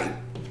like.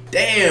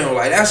 Damn,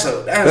 like that's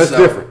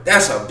different.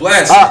 That's a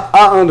blessing.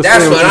 I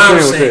understand. That's what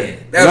I'm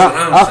saying. That's what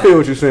I'm saying. I feel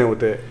what you're saying with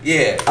that.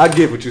 Yeah, I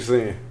get what you're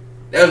saying.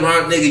 That's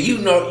why, nigga. You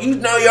know your.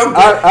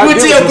 You went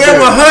to your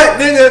grandma hut,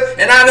 nigga,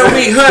 and I don't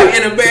mean hut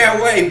in a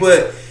bad way,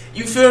 but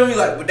you feel me?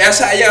 Like, but that's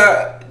how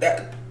y'all.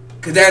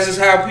 Cause that's just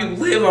how people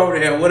live over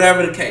there.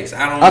 Whatever the case,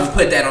 I don't even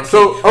put that on.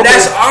 So okay.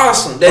 That's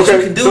awesome that you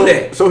can do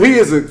that. So he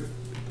is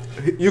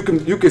you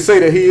can say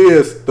that he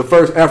is the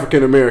first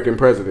African American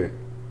president.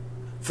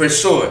 For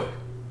sure.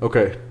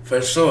 Okay.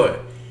 For sure.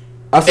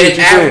 I see what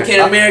you're saying. African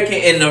American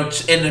in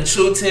the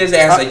true sense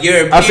as a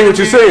European. I see what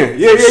you're saying.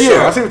 Yeah.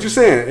 Sure. I see what you're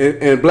saying.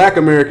 And Black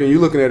American, you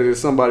looking at it as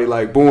somebody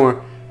like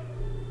born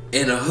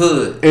in the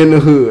hood. In the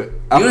hood.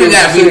 You ain't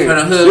gotta be from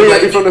the hood. You ain't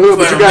gotta be from the hood,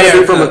 but you gotta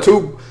be from a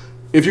two.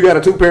 If you got a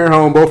 2-parent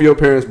home, both of your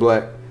parents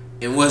black.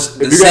 And what's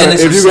if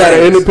you got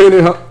an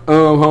independent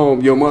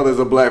home, your mother's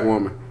a black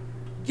woman.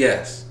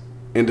 Yes.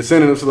 And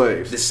descendant of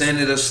slaves.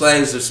 Descendant of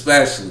slaves,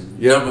 especially.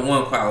 Yep. Number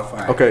one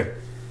qualifier. Okay.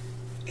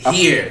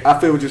 here. I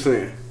feel what you're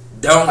saying.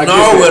 Don't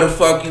know where the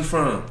fuck you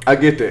from. I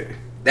get that.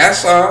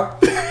 That's all.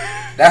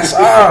 That's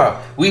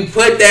all. We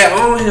put that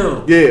on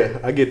him. Yeah,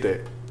 I get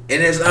that.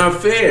 And it's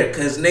unfair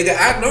because, nigga,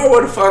 I know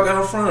where the fuck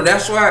I'm from.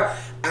 That's why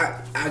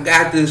I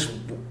got this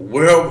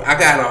world. I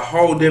got a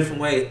whole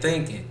different way of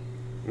thinking.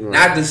 Right.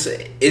 Not to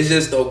say, it's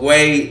just the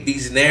way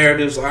these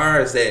narratives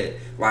are is that,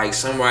 like,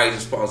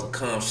 somebody's supposed to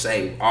come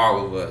save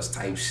all of us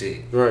type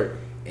shit. Right.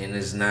 And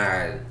it's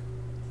not.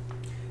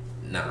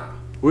 Nah.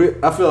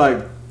 I feel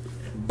like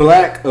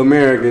black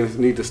Americans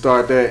need to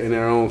start that in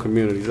their own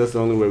communities. That's the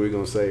only way we're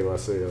going to save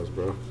ourselves,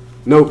 bro.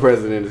 No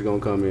president is going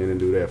to come in and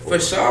do that for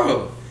us. For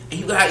sure. And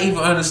you got to even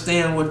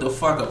understand what the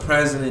fuck a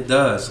president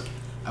does.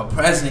 A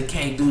president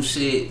can't do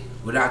shit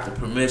without the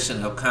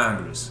permission of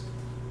Congress.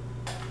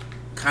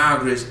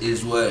 Congress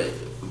is what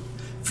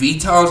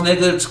vetoes,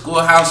 nigga.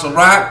 Schoolhouse of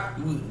Rock.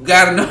 You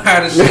gotta know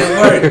how this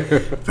shit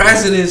work.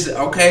 Presidents,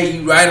 okay,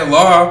 you write a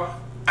law.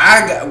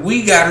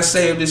 We gotta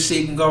say if this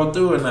shit can go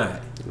through or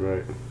not.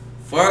 Right.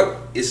 Fuck,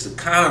 it's the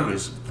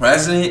Congress.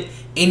 President,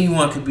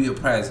 anyone could be a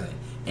president.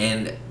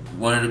 And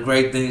one of the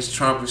great things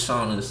Trump has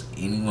shown us,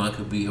 anyone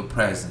could be a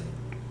president.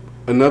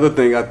 Another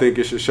thing I think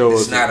it should show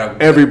us,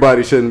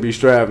 everybody shouldn't be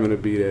striving to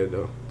be that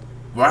though.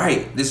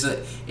 Right.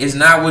 It's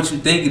not what you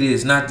think it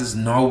is. It's not this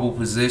noble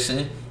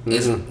position.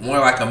 It's more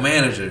like a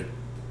manager.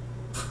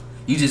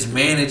 You just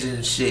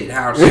managing shit,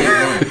 how shit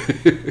runs.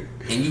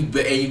 and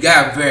you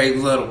got very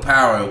little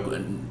power,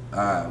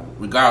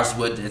 regardless of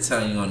what they're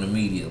telling you on the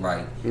media.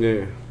 Like,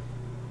 yeah.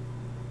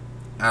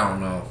 I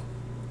don't know.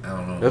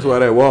 That's why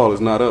that wall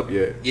is not up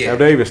yet. Yeah. Have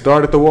they even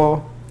started the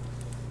wall?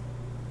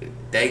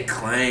 They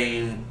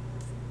claim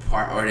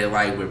or they're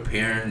like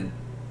repairing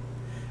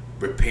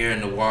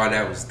the wall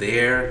that was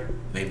there,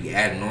 maybe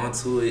adding on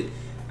to it.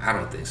 I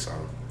don't think so.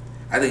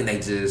 I think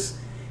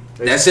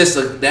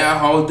that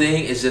whole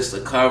thing is just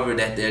a cover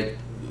that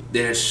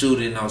they're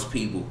shooting those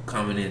people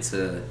coming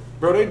into.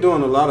 Bro, they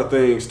doing a lot of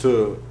things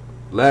to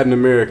Latin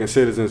American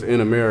citizens in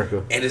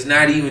America. And it's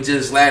not even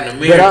just Latin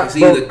Americans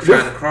either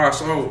trying to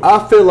cross over.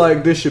 I feel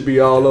like this should be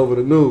all over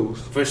the news.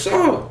 For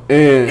sure.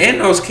 And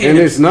those kids. And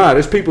it's not.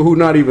 It's people who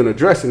not even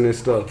addressing this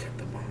stuff.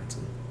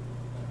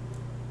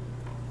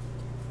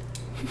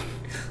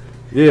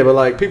 Yeah, but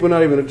like people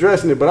not even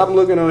addressing it. But I'm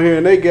looking on here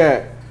and they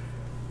got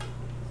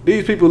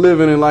these people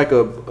living in like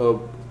a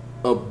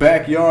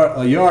backyard,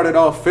 a yarded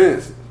off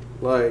fence.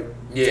 Like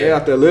they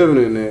out there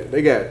living in that.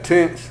 They got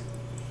tents.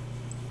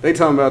 They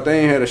talking about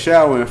they ain't had a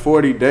shower in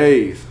 40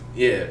 days.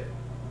 Yeah.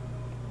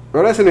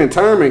 Bro, that's an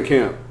internment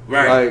camp.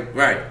 Right. Like,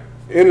 right.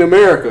 In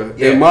America,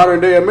 in modern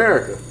day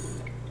America.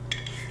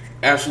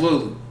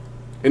 Absolutely.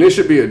 And it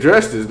should be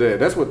addressed as that.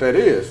 That's what that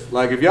is.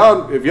 Like if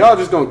y'all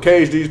just gonna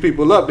cage these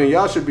people up, then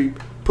y'all should be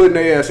putting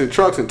their ass in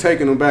trucks and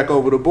taking them back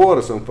over the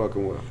border some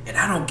fucking way. And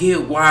I don't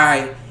get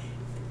why.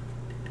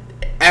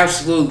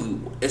 Absolutely.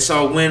 And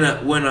so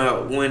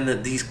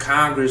when these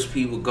Congress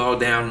people go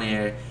down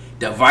there,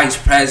 the vice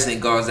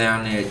president goes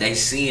down there, they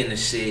seeing the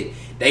shit,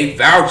 they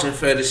vouching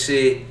for the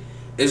shit.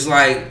 It's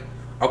like,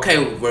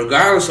 okay,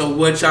 regardless of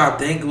what y'all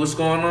think what's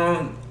going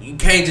on, you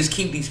can't just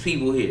keep these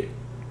people here.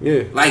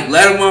 Yeah. Like,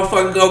 let a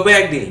motherfucker go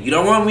back then. You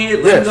don't want me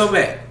here? Let me go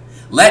back.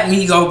 Let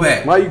me go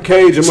back. Why you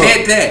cage them up?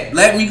 Said that.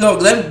 Let me go.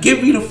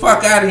 Get me the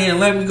fuck out of here and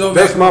let me go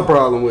back. That's my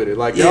problem with it.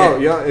 Like,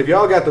 y'all, if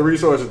y'all got the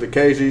resources to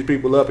cage these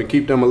people up and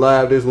keep them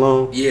alive this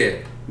long,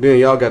 then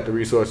y'all got the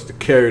resources to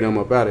carry them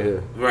up out of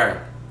here. Right.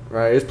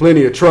 Right. There's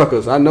plenty of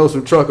truckers. I know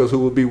some truckers who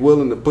would be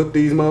willing to put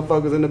these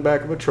motherfuckers in the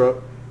back of a truck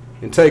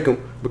and take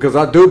them, because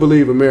I do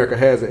believe America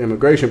has an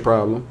immigration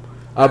problem.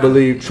 I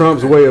believe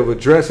Trump's way of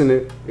addressing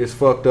it is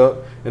fucked up,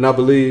 and I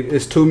believe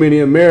it's too many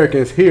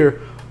Americans here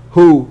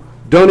who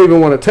don't even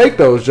want to take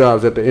those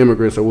jobs that the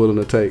immigrants are willing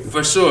to take.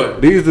 For sure.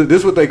 This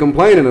is what they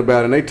complaining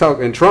about, and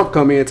and Trump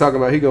come in talking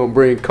about he gonna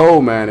bring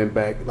coal mining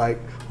back. Like,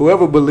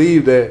 whoever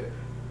believed that,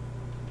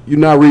 you're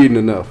not reading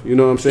enough. You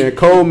know what I'm saying?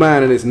 Coal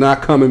mining is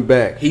not coming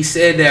back. He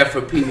said that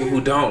for people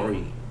who don't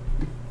read.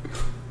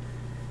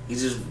 He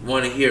just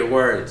want to hear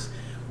words.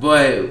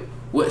 But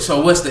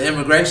so what's the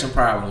immigration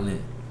problem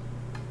then?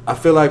 I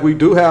feel like we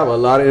do have a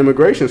lot of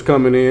immigrations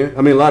coming in.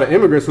 I mean, a lot of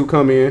immigrants who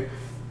come in,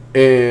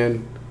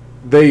 and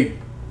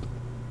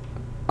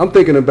I'm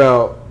thinking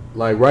about,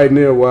 like, right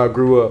near where I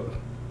grew up,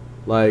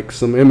 like,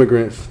 some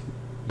immigrants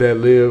that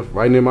live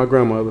right near my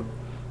grandmother.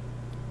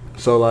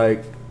 So,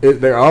 like,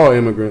 they're all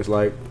immigrants.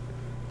 Like,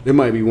 there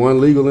might be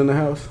one legal in the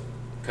house.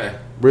 Okay.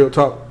 Real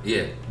talk.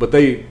 Yeah. But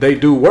they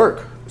do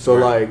work. So,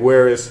 right. like,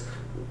 whereas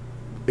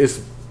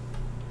it's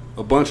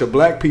a bunch of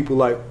black people,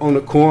 like, on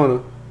the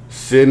corner,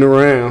 sitting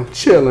around,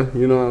 chilling,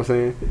 you know what I'm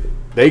saying?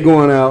 They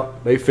going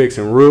out, they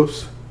fixing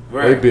roofs.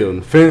 Right. They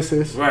building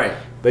fences. Right.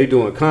 They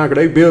doing concrete.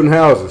 They building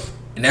houses.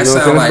 And that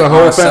sounds like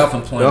all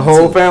self-employment. The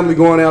whole family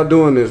going out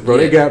doing this, bro.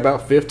 Yeah. They got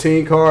about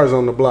 15 cars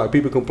on the block.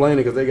 People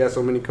complaining because they got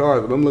so many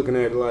cars. But I'm looking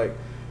at it like,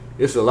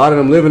 it's a lot of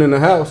them living in the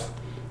house,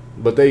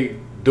 but they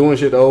doing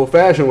shit the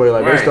old-fashioned way.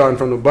 Like, right. They starting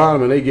from the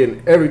bottom and they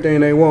getting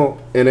everything they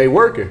want, and they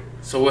working.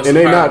 So what's and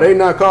the problem? they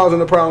not causing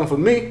the problem for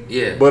me.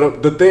 Yeah.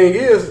 But the thing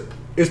is,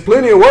 it's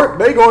plenty of work.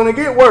 They going to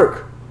get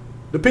work.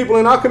 The people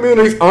in our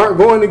communities aren't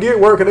going to get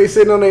work and they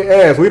sitting on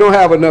their ass. We don't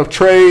have enough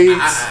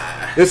trades.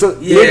 It's a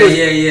yeah.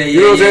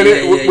 You know what I'm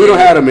saying? We don't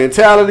have the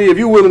mentality. If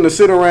you're willing to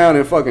sit around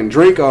and fucking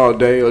drink all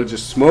day or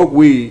just smoke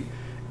weed,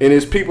 and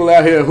there's people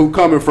out here who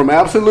coming from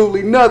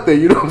absolutely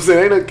nothing. You know what I'm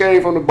saying? They done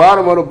came from the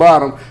bottom of the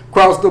bottom,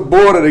 crossed the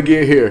border to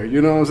get here.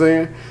 You know what I'm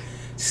saying?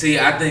 See,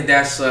 I think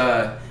that's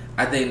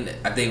I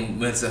think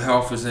mental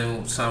health is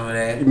in some of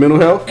that. Mental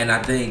health, and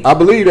I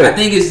believe that. I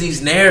think it's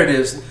these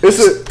narratives. Go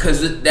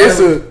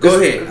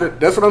ahead.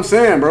 That's what I'm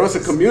saying, bro. It's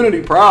a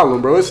community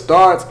problem, bro. It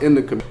starts in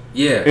the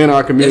in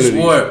our community.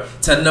 It's work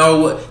to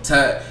know what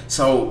to.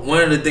 So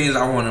one of the things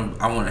I want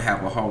to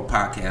have a whole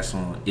podcast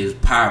on is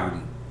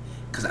poverty,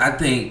 because I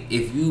think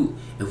if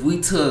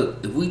we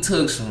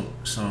took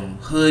some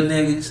hood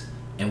niggas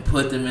and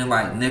put them in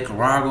like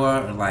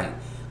Nicaragua or like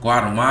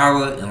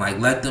Guatemala and like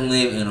let them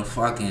live in a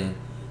fucking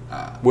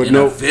in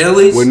a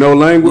village with no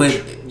language,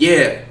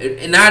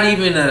 and not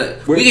even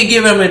we can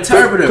give them an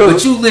interpreter,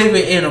 but you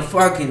living in a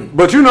fucking.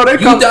 But you know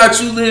thought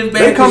you lived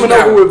back. They coming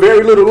over with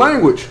very little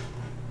language.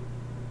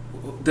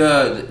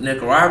 The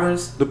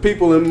Nicaraguans, the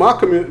people in my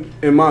community,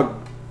 in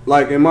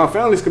my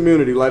family's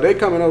community, like they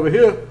coming over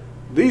here.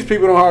 These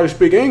people don't hardly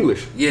speak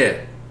English.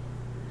 Yeah,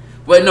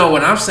 but no,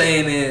 what I'm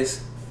saying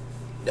is,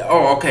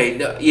 I'm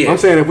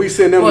saying if we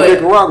send them to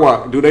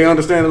Nicaragua, do they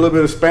understand a little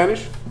bit of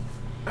Spanish?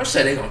 I'm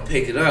sure they're gonna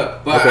pick it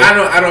up, but okay.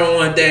 I don't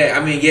want that.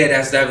 I mean, yeah,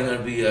 that's definitely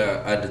gonna be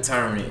a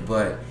determinant.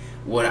 But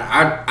what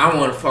I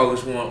want to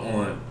focus more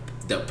on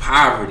the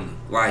poverty,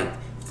 like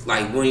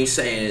when you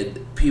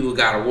saying people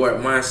got a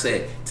warped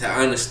mindset to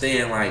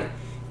understand,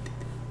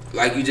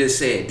 like you just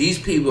said, these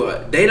people,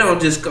 they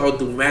don't just go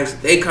through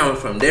Mexico. They come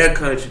from their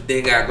country.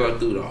 They gotta go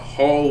through the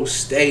whole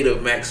state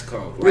of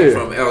Mexico,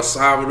 from El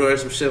Salvador or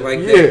some shit like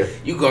that.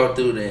 You go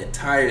through the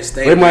entire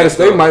state. They might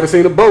have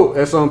seen a boat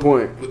at some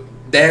point.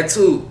 That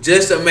too,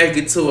 just to make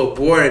it to a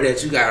border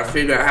that you gotta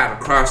figure out how to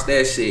cross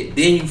that shit.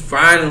 Then you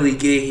finally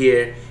get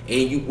here,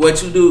 and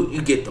what you do, you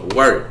get to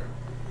work.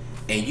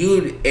 And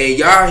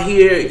y'all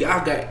here,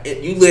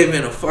 you live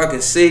in a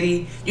fucking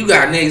city. You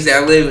got niggas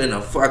that live in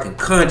a fucking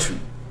country.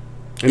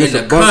 And it's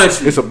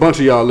a bunch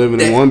of y'all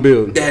living in one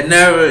building that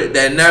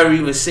never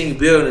even seen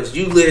buildings.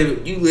 You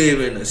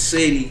live in a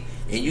city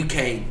and you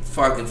can't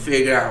fucking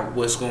figure out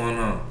what's going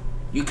on.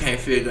 You can't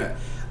figure out.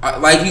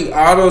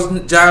 All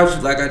those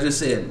jobs, like I just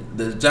said,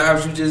 the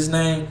jobs you just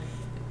named,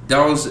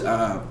 those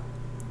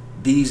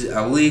these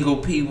illegal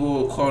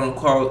people, quote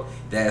unquote,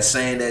 that are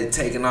saying that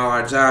taking all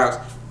our jobs,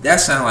 that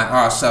sound like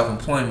our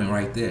self-employment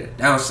right there. That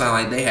don't sound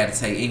like they had to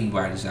take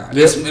anybody's job.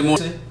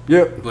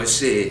 Yep. But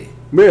shit.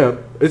 Yeah,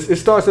 it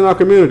starts in our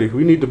community.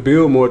 We need to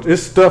build more.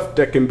 It's stuff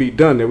that can be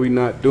done that we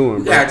not doing.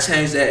 We gotta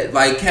change that.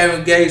 Like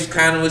Kevin Gates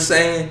kind of was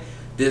saying,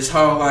 this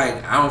whole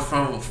I'm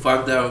from a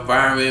fucked up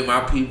environment, my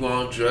people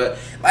on drugs.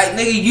 Like,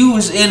 nigga, you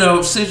was in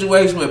a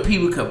situation where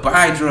people could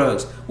buy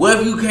drugs. What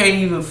if you can't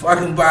even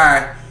fucking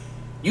buy?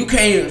 You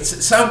can't.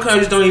 Some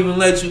countries don't even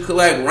let you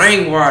collect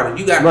rainwater.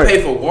 You gotta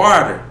pay for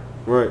water.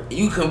 Right.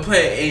 You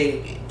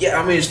complain,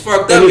 and it's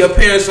fucked up. Your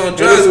parents on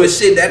drugs, but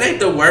shit, that ain't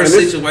the worst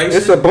situation.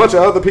 It's a bunch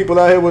of other people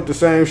out here with the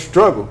same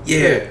struggle.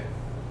 Yeah.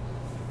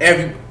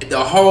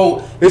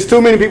 It's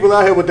too many people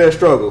out here with that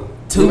struggle.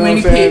 Too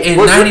many people,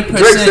 and 90%.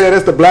 Drake said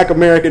it's the Black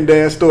American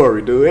dad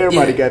story, dude.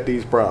 Everybody got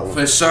these problems.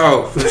 For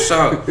sure.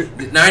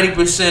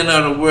 90%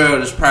 of the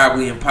world is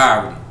probably in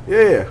poverty.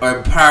 Yeah.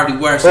 Or poverty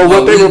worse. Or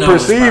what they would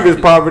perceive as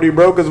poverty,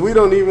 bro, because we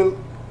don't even.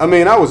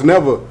 I was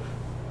never.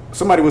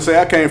 Somebody would say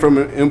I came from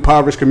an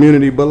impoverished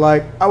community, but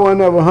I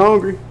wasn't never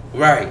hungry.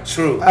 Right,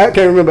 true. I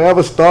can't remember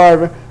ever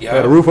starving. I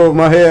had a roof over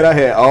my head. I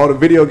had all the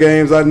video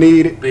games I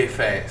needed. Big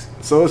facts.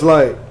 So it's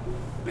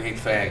big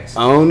facts.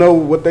 I don't know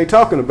what they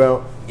talking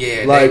about.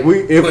 Yeah,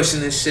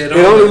 pushing this shit on.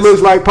 It only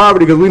looks like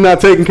poverty because we're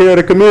not taking care of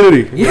the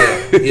community.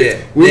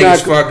 Yeah. We're not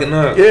fucking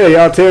up. Yeah,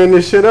 y'all tearing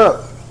this shit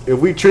up. If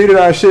we treated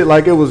our shit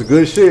like it was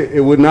good shit, it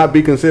would not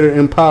be considered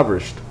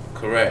impoverished.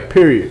 Correct.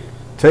 Period.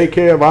 Take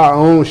care of our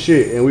own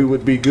shit and we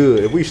would be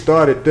good. If we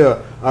started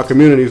there, our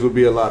communities would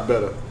be a lot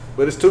better.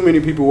 But it's too many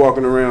people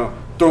walking around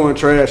throwing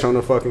trash on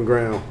the fucking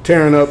ground,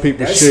 tearing up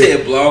people's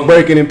shit,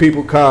 breaking in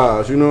people's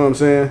cars. You know what I'm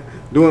saying?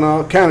 Doing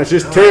all kind of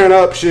just tearing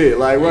up shit,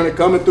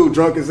 coming through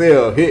drunk as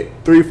hell,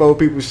 hit 3-4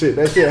 people's shit.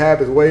 That shit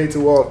happens way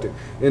too often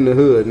in the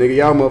hood, nigga.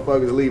 Y'all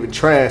motherfuckers leaving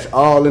trash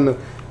all in the.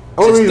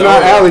 Only reason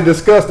our alley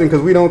disgusting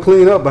because we don't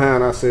clean up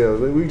behind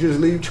ourselves. We just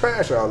leave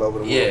trash all over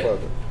the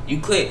motherfucker. You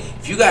clean.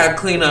 If you gotta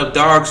clean up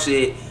dog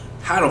shit,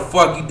 how the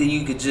fuck you think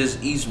you could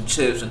just eat some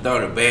chips and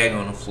throw the bag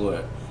on the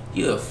floor?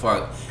 You a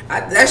fuck.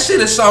 That shit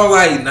is so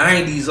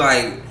 90s.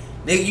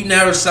 Nigga, you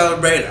never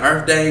celebrate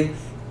Earth Day.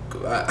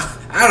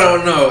 I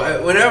don't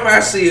know. Whenever I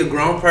see a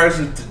grown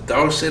person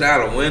throw shit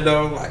out a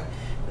window,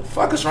 the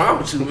fuck is wrong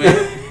with you, man?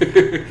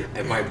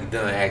 It might be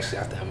done actually.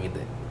 I mean to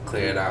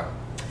clear it out.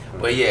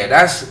 But yeah,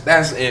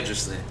 that's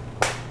interesting.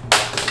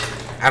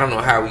 I don't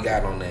know how we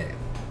got on that.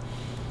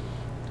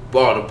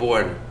 The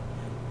border.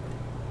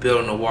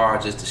 Building a wall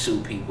just to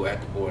shoot people at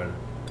the border.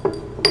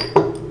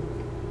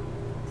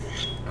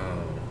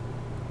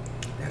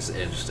 That's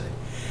interesting.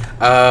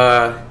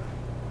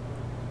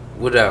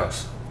 What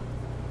else?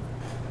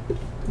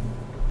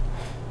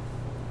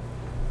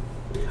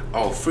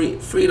 Oh,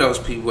 free those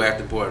people at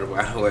the border,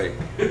 by the way.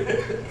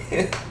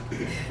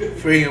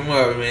 Free them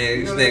up, man.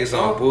 These niggas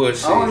on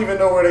bullshit. I don't even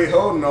know where they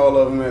holding all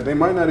of them at. They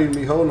might not even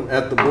be holding them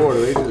at the border.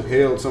 They just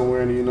held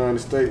somewhere in the United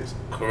States.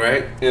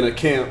 Correct. In a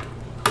camp.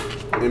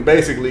 And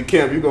basically,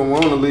 camp, you're going to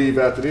want to leave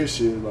after this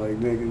shit. Like,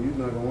 nigga, you're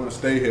not going to want to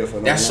stay here for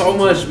that. That's so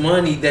much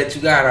money that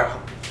you got to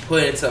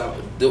put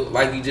into,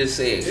 like you just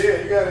said.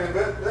 Yeah, you got to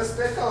invest.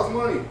 That costs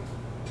money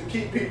to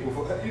keep people.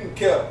 You can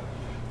keep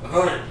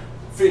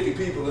 150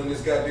 people in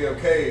this goddamn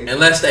cage.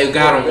 Unless they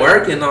got them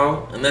working,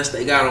 though. Unless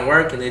they got them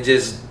working and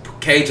just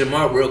cage them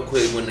up real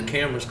quick when the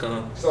cameras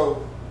come.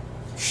 So,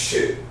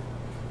 shit.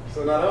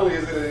 So not only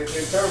is it an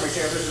internment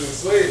camp, it's an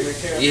enslavement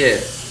camp. Yeah.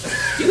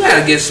 You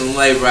gotta get some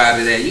labor out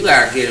of that. You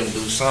gotta get them do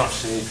some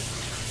shit.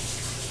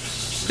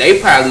 They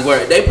probably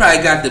work. They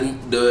probably got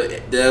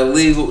the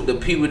illegal, the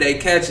people they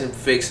catching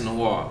fixing the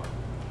wall.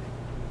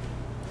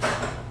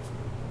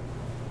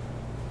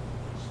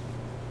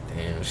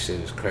 Damn,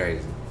 shit is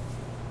crazy.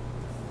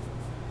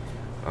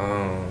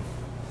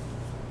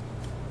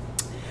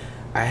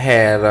 I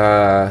had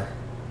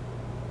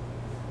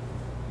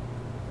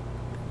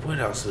what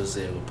else was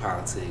there with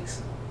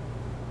politics?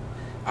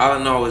 All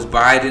I know is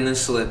Biden is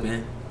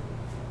slipping.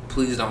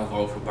 Please don't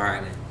vote for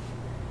Biden.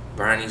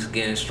 Bernie's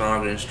getting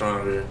stronger and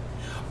stronger.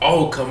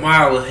 Oh,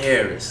 Kamala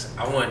Harris.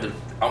 I wanted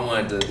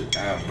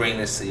to bring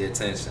this to your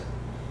attention.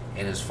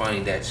 And it's funny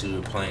that you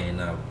were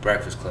playing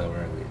Breakfast Club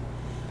earlier.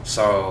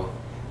 So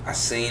I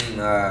seen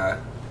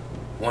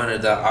one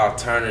of the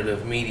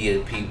alternative media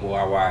people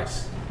I watch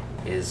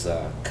is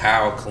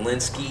Kyle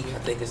Kalinske, I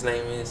think his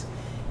name is.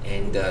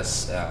 And he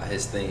does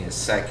his thing is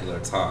Secular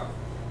Talk.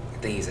 I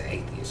think he's an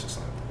atheist or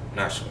something. I'm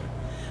not sure.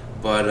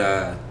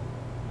 But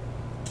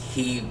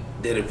he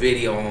did a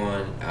video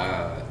on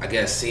I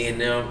guess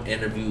CNN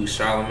interviewed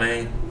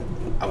Charlamagne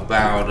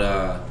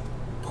about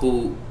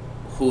who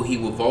he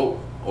would vote,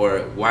 or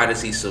why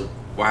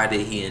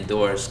did he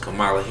endorse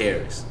Kamala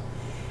Harris.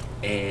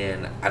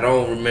 And I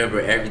don't remember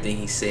everything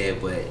he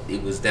said, but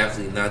it was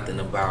definitely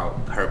nothing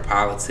about her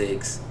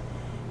politics.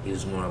 He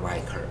was more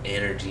like her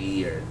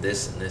energy or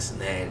this and this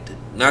and that.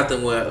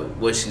 Nothing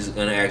what she's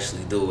gonna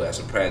actually do as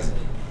a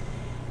president.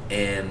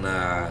 And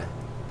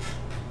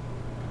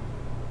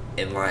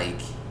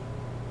like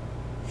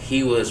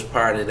he was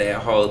part of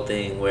that whole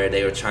thing where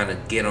they were trying to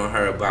get on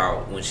her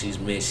about when she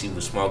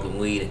was smoking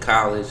weed in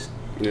college,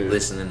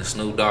 listening to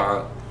Snoop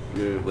Dogg.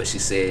 Yeah. But she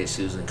said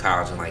she was in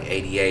college in like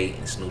 '88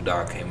 and Snoop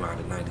Dogg came out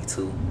in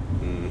 '92.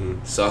 Mm-hmm.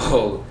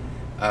 So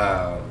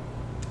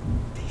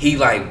he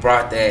like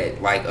brought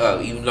that like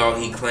up, even though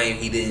he claimed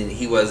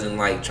he wasn't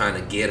like trying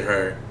to get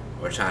her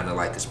or trying to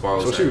like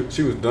expose her. So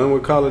she was done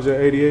with college at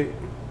 '88.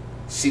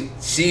 She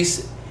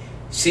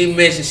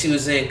mentioned she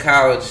was in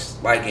college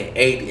like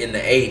in the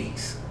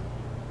 '80s,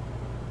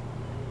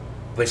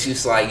 but she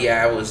was like,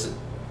 yeah, I was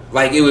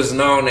like, it was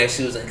known that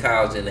she was in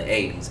college in the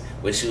 '80s,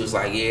 but she was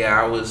like,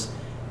 yeah, I was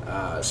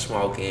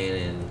smoking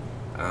and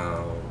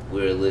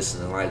we were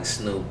listening to like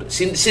Snoop.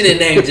 She didn't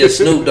name just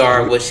Snoop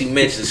Dogg, but she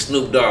mentioned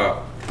Snoop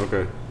Dogg.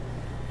 Okay.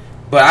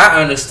 But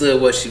I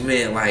understood what she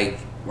meant,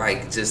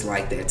 like just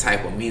like that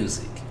type of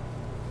music.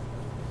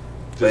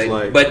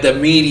 But the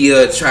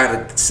media try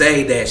to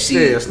say that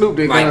she Snoop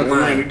did like come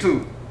out in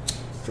 '92.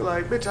 So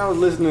like, bitch, I was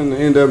listening to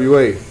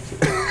NWA.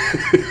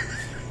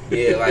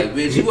 Yeah, like,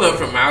 bitch, you wasn't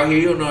from out here.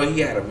 You don't know he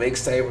had a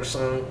mixtape or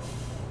something.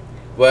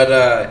 But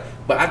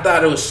I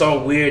thought it was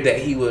so weird that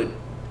he would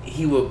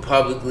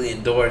publicly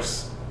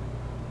endorse.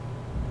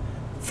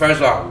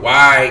 First of all,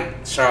 why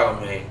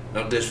Charlamagne?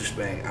 No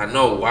disrespect. I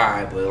know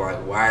why, but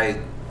like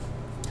why?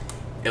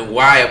 And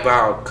why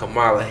about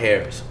Kamala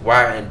Harris?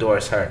 Why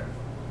endorse her?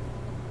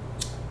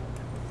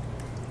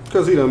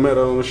 Because he done met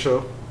her on the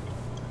show.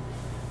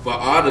 But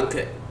all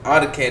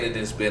the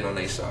candidates been on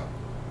their show.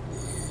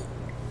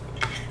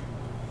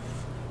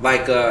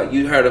 Like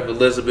you heard of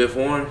Elizabeth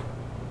Warren?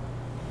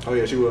 Oh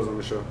yeah, she was on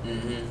the show.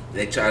 Mm-hmm.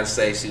 They tried to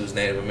say she was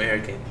Native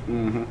American.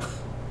 Mm-hmm.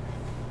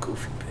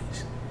 Goofy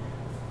bitch.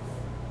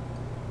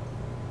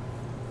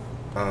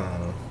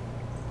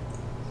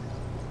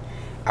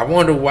 I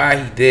wonder why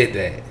he did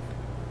that.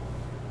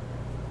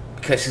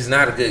 Because she's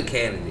not a good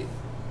candidate.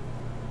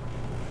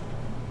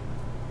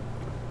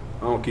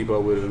 I don't keep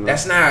up with it enough.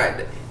 That's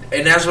not,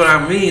 and that's what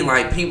I mean.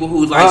 Like people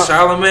who like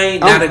Charlamagne,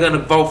 now they're gonna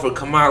vote for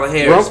Kamala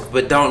Harris,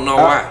 but don't know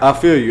why. I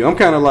feel you. I'm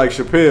kind of like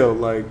Chappelle.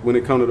 Like when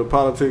it comes to the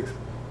politics,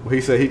 where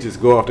he said he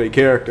just go off their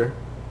character.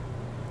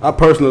 I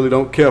personally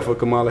don't care for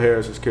Kamala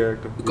Harris's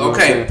character.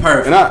 Okay,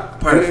 perfect.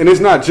 And it's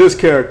not just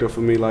character for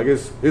me. Like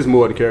it's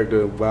more the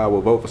character of why I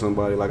will vote for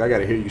somebody. Like I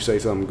gotta hear you say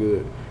something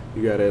good.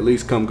 You gotta at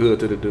least come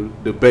good to the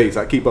debates.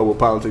 I keep up with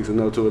politics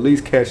enough to at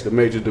least catch the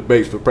major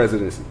debates for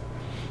presidency.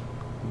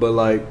 But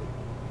like,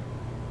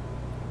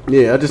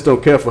 yeah, I just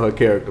don't care for her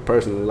character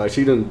personally. Like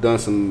she done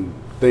some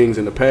things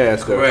in the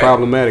past that are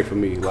problematic for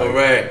me. Like,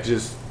 correct.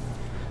 Just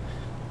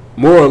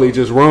morally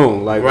just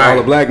wrong. Like all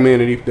the black men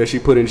that she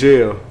put in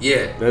jail.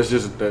 Yeah. That's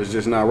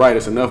just not right.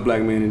 It's enough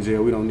black men in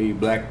jail. We don't need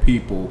black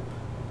people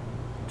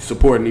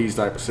supporting these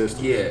type of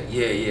systems. Yeah.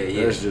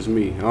 That's just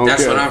me. I don't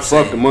That's care. what I'm Fuck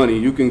saying. the money.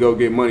 You can go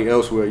get money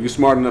elsewhere. You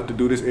smart enough to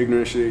do this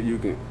ignorant shit. You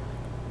can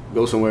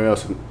go somewhere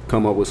else and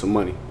come up with some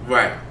money.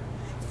 Right.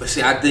 But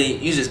see, I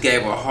think you just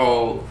gave a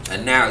whole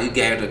now. You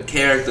gave the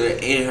character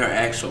in her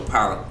actual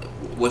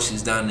what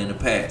she's done in the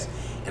past,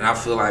 and I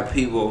feel like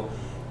people.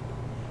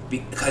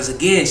 Because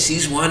again,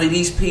 she's one of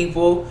these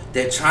people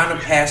that trying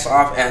to pass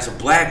off as a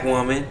black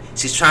woman.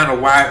 She's trying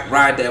to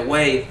ride that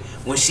wave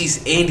when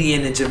she's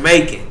Indian and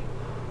Jamaican,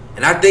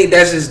 and I think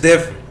that's just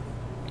different.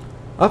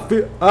 I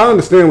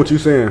understand what you're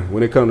saying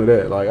when it comes to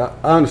that. Like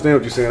I understand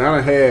what you're saying. I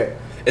done had.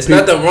 It's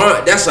nothing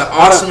wrong. That's an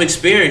awesome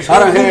experience. Who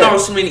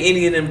knows so many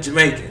Indian and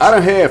Jamaicans? I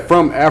done had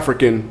from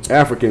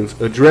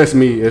Africans address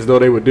me as though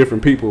they were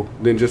different people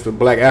than just a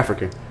black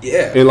African.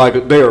 Yeah, and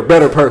like they are a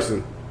better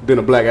person than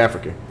a black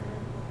African.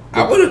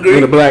 I would agree.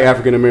 Than a black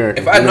African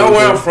American. If I know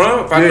where I'm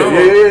from, if I know.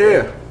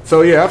 Yeah.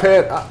 So yeah,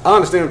 I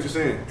understand what you're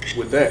saying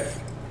with that.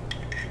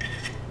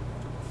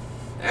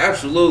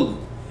 Absolutely.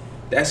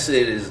 That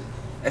shit is.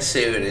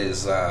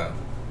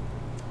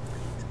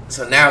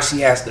 So now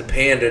she has to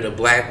pander to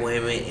black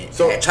women and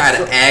try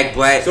to act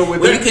black. So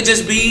you could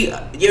just be,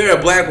 you're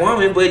a black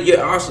woman, but you're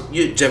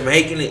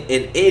Jamaican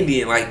and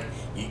Indian. Like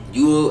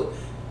your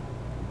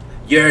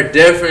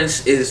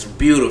difference is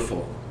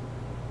beautiful.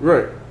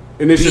 Right,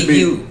 and it should be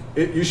you.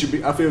 You should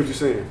be. I feel what you're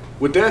saying.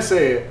 With that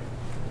said,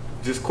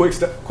 just quick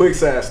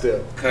side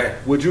step. Okay.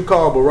 Would you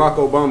call Barack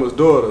Obama's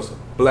daughters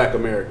black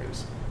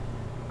Americans?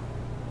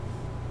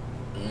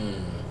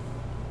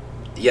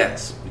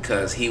 Yes,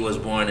 because he was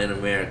born in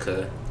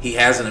America. He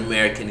has an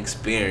American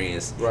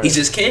experience. Right. He's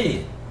just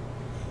Kenyan.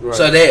 Right.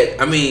 So they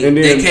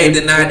can't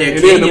deny their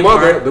and Kenyan then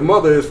part. the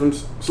mother is from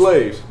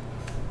slaves,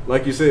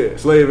 like you said,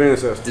 slave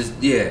ancestors.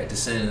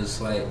 Descendants of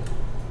slaves.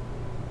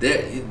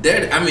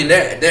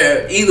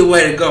 They're either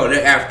way to go.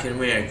 They're African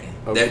American.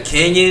 Okay. They're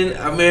Kenyan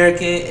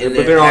American, and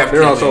but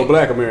they're also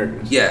black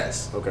Americans.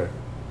 Yes. Okay.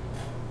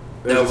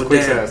 That's a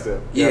quick side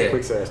step. Yeah,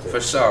 quick side step.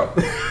 For sure.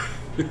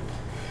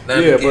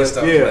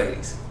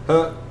 Ladies.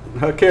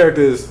 Her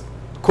character is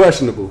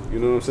questionable. You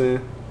know what I'm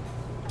saying?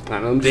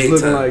 And I'm just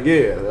looking like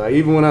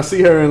even when I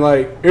see her in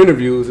like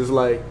interviews, it's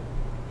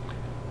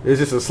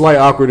just a slight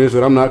awkwardness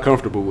that I'm not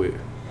comfortable with.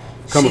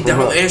 She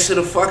don't answer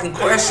the fucking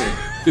question.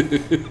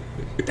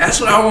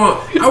 That's what I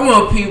want. I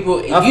want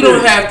people. You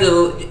don't have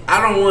to. I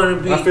don't want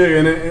to be. I figure,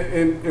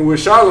 and with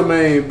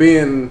Charlemagne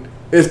being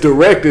as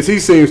direct as he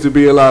seems to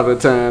be a lot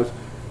of the times,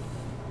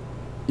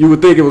 you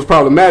would think it was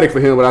problematic for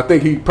him. But I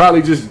think he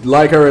probably just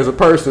like her as a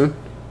person.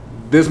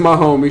 This my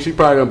homie. She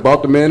probably done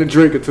bought the man a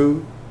drink or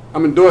two.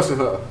 I'm endorsing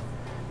her.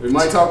 We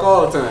might talk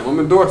all the time. I'm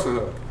endorsing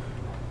her.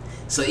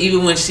 So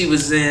even when she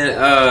was in,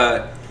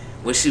 The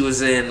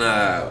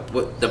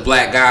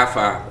Black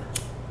Godfather,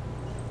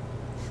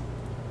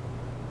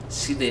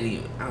 she didn't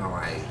even. I'm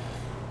like,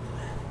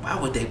 why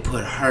would they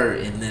put her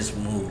in this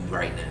movie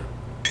right now?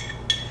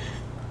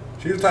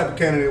 She's the type of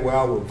candidate where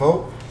I would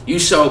vote. You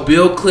show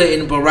Bill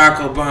Clinton, Barack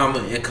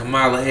Obama, and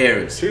Kamala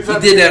Harris. He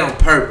did that on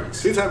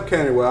purpose. She's the type of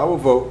candidate where I would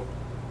vote.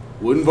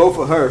 Wouldn't vote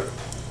for her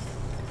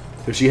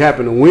if she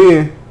happened to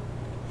win.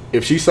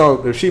 If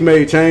she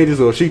made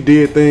changes or if she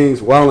did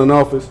things while in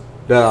office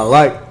that I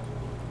like,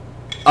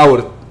 I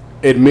would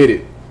admit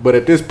it. But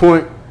at this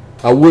point,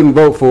 I wouldn't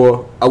vote for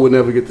her. I would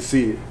never get to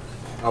see it.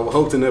 I would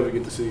hope to never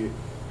get to see it.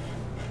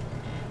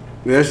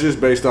 And that's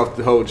just based off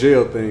the whole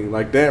jail thing.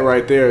 Like that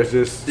right there is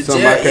just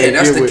something I can't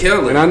get with.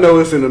 Killer. And I know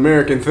it's an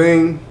American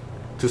thing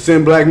to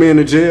send black men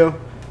to jail.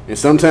 And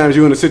sometimes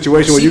you're in a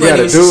situation where you got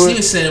to do it. She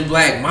was sending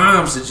black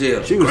moms to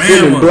jail. She was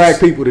sending black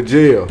people to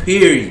jail.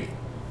 Period.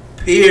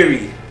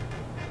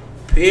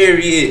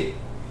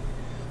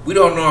 We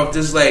don't know if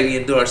this lady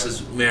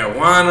endorses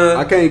marijuana.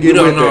 I can't get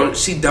with that. We don't know.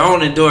 She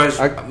don't endorse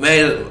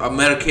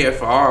Medicare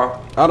for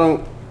all. I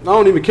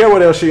don't even care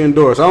what else she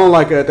endorsed. I don't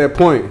like her at that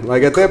point.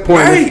 Like at that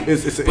point, right.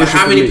 it's an but issue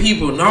how many for me.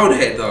 people know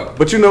that though?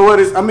 But you know what?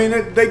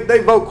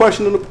 They vote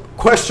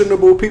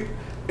questionable people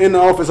in the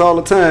office all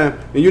the time,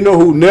 and you know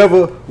who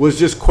never was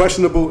just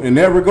questionable in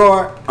that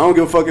regard? I don't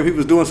give a fuck if he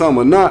was doing something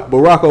or not.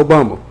 Barack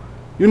Obama.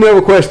 You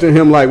never questioned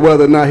him like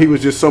whether or not he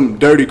was just some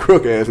dirty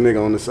crook ass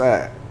nigga on the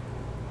side.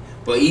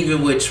 But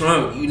even with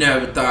Trump, you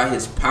never thought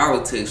his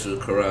politics was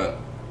corrupt.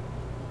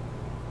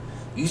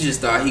 You just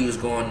thought he was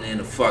going in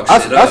to fuck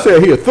shit up. I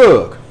said he a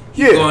thug.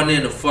 He going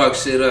in to fuck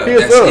shit up.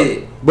 That's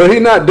it. But he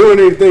not doing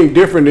anything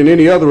different than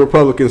any other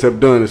Republicans have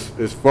done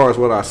as far as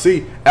what I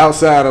see.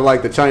 Outside of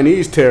like the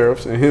Chinese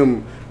tariffs and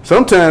him,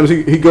 sometimes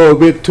he go a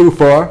bit too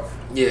far.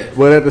 Yeah.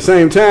 But at the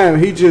same time,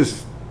 he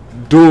just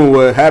doing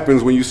what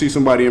happens when you see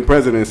somebody in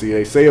presidency.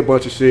 They say a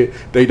bunch of shit.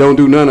 They don't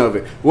do none of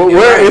it. Well,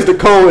 where is the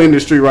coal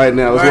industry right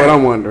now is what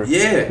I'm wondering.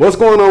 Yeah. What's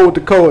going on with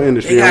the coal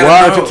industry? And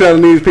why aren't you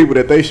telling these people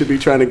that they should be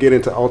trying to get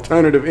into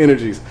alternative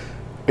energies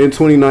in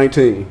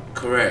 2019?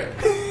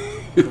 Correct.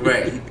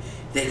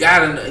 They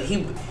gotta.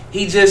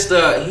 He's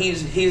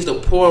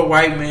the poor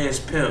white man's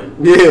pimp.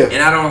 Yeah.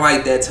 And I don't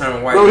like that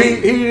term white. No,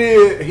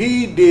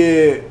 he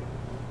did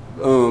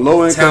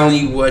low Telling you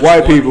income what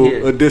white you people wanna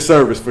hear. a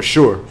disservice for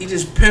sure. He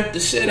just pimped the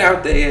shit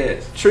out their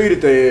ass.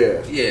 Treated their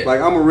ass. Yeah.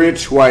 Like I'm a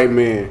rich white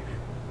man,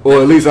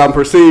 or at least I'm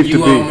perceived to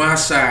You be. on my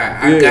side.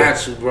 I Yeah.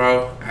 got you,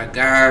 bro. I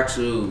got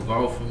you.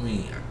 Vote for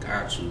me. I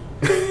got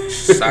you.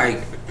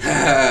 Psych.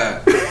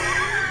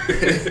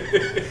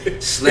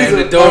 Slam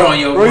the door on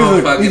your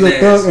motherfucking He's a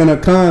thug ass. and a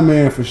con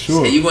man for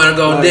sure. Hey, you wanna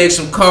go Like- dig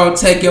some coal?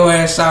 Take your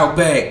ass out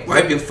back.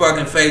 Wipe your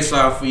fucking face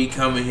off before you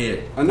come in here.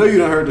 I know you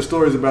done heard the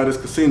stories about his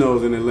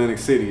casinos in Atlantic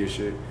City and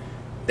shit,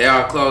 They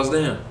all closed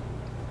down.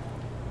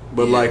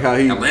 but Yeah. like how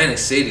he Atlantic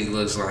City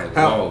looks like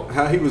whoa.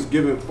 how he was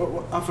giving.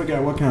 I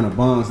forgot what kind of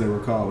bonds they were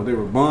called, but they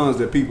were bonds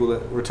that people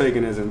that were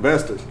taking as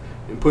investors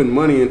and putting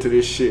money into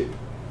this shit.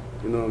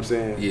 You know what I'm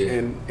saying? Yeah.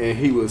 And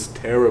he was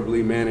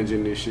terribly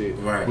managing this shit,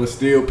 Right. but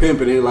still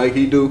pimping it like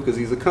he do because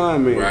he's a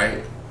con man,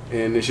 Right.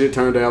 And the shit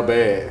turned out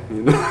bad,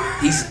 you know.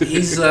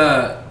 He's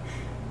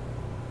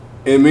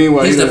And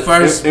meanwhile, He's he the done,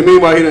 first- And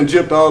meanwhile, he done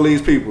gypped all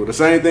these people. The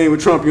same thing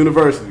with Trump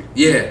University.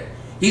 yeah.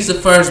 He's the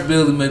first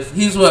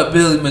He's what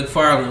Billy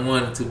McFarland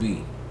wanted to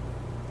be.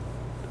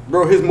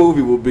 Bro, his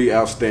movie will be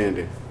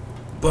outstanding.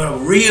 But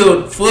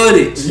real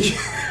footage.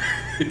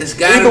 It's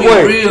gotta Either be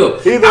way. real.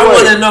 Either I way.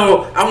 want to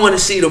know. I want to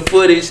see the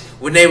footage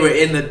when they were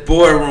in the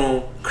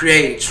boardroom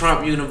creating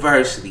Trump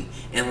University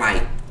and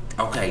like,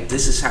 okay,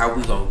 this is how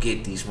we gonna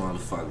get these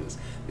motherfuckers.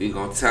 We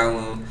gonna tell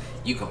them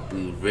you gonna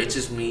be rich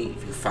as me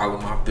if you follow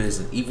my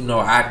business. Even though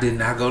I did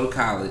not go to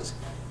college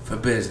for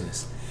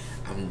business,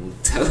 I'm gonna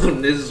tell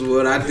them this is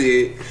what I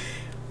did.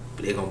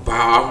 But they gonna buy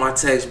all my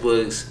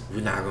textbooks. We're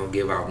not gonna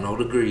give out no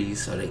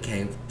degrees, so they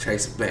can't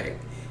trace it back.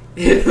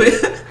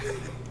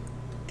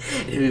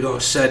 And we gonna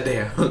shut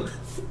down.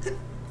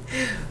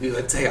 We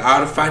gonna take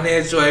all the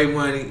financial aid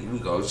money. We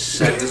gonna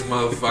shut this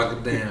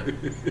motherfucker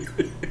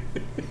down.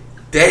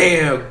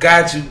 Damn,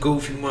 got you,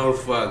 goofy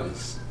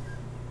motherfuckers.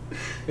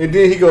 And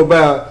then he go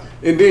buy,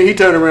 and then he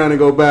turn around and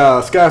go buy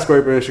a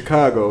skyscraper in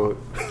Chicago.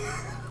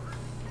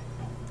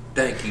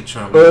 Thank you,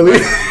 Trump. Or at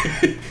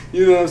least,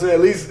 you know what I'm saying?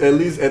 At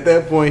least at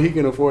that point, he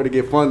can afford to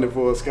get funding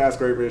for a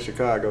skyscraper in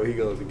Chicago. He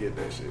goes and get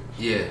that shit.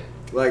 Yeah,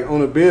 Like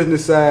on the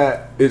business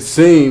side, it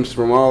seems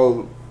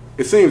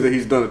that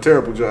he's done a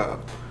terrible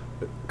job,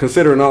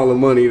 considering all the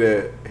money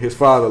that his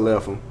father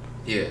left him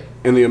yeah,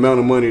 and the amount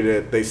of money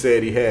that they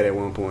said he had at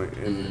one point,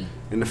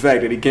 and the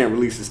fact that he can't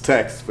release his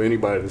taxes for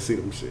anybody to see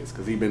them shits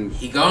because he gonna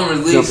jumping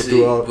release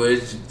through it, all-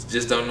 but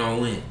just don't know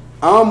when.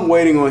 I'm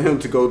waiting on him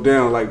to go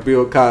down like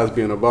Bill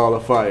Cosby in a ball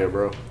of fire,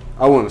 bro.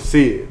 I want to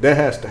see it. That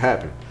has to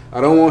happen.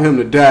 I don't want him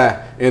to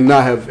die and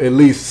not have at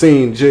least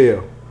seen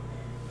jail.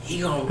 He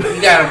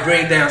gotta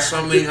bring down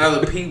so many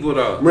other people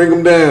though. Bring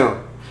him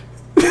down.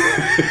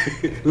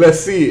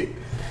 Let's see it.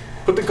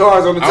 Put the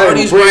cards on the All table.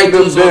 these Bring white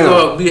them dudes gonna down.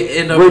 go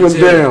end up Bring in them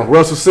jail. down.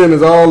 Russell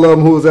Simmons, all of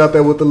them who was out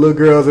there with the little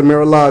girls in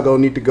Mar-a-Lago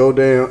need to go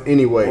down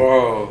anyway.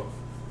 Bro,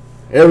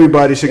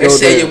 Everybody should they go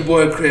said down. your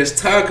boy Chris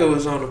Tucker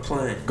was on the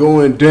plane.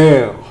 Going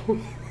down.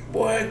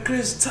 Boy,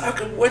 Chris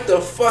Tucker, what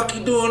the fuck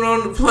you doing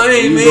on the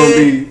plane, You're man? going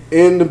to be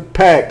in the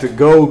pack to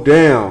go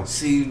down.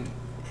 See,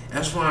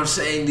 that's why I'm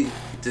saying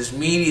this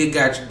media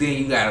got you. Then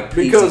you got to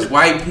Because- these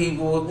white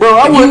people. Bro,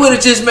 I if would- you would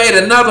have just made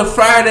another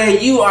Friday,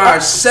 you are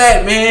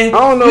set, man. I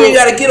don't know. You ain't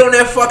got to get on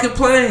that fucking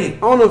plane. I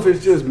don't know if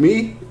it's just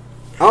me.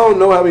 I don't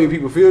know how many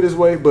people feel this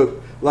way, but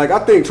like I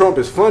think Trump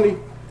is funny,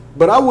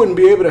 but I wouldn't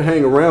be able to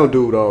hang around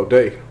dude all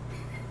day.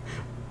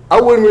 I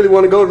wouldn't really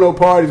want to go to no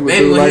parties with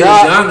Maybe dude. when Like he was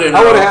I younger,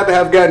 would though. have to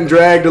have gotten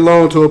dragged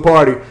along to a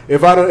party.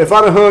 If I'd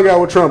have hung out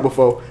with Trump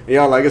before, and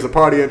y'all like it's a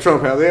party at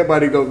Trump house,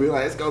 everybody gonna be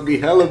like it's gonna be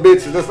hella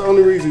bitches. That's the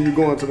only reason you're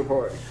going to the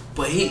party.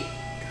 But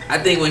I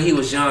think when he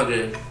was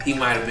younger, he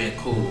might have been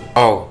cool.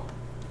 Oh,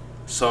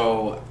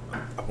 so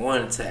I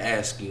wanted to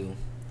ask you.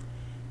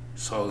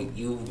 So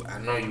I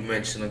know you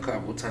mentioned a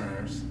couple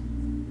times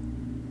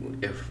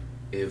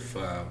if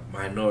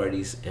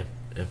minorities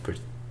in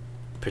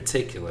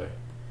particular,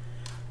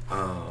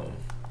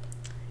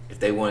 if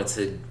they wanted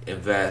to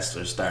invest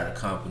or start a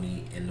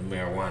company in the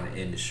marijuana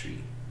industry,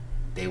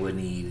 they would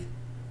need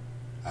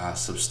a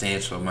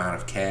substantial amount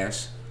of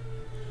cash.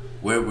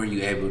 Where were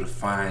you able to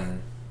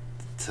find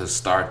to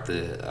start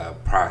the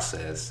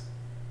process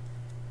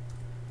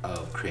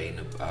of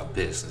creating a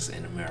business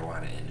in the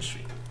marijuana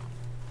industry?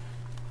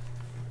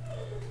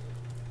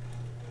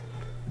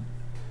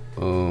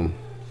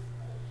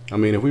 I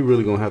mean, if we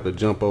really gonna have to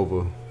jump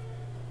over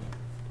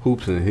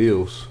hoops and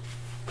hills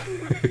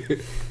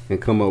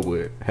and come up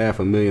with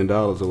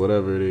 $500,000 or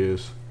whatever it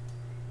is,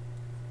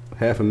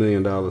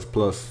 $500,000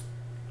 plus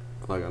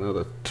like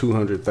another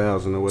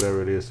 200,000 or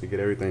whatever it is to get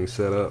everything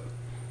set up.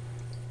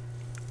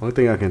 Only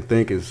thing I can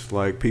think is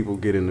like people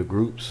get into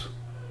groups.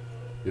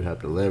 You have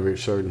to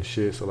leverage certain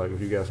shit. So like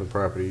if you got some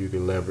property you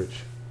can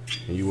leverage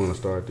and you want to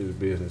start this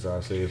business,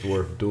 I say it's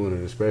worth doing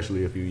it,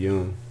 especially if you're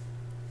young.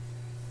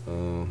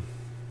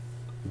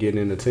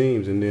 Getting into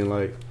teams and then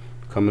like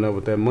coming up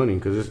with that money,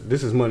 because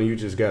this is money you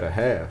just gotta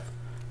have.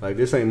 Like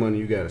this ain't money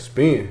you gotta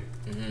spend.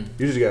 Mm-hmm.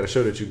 You just gotta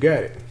show that you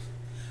got it.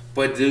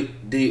 But do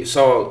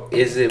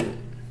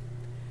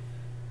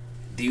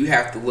do you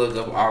have to look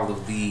up all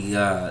of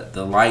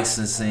the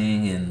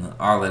licensing and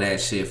all of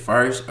that shit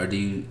first, or do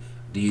you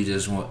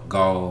just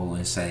go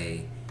and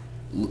say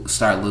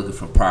start looking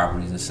for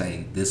properties and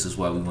say this is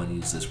what we want to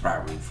use this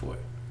property for?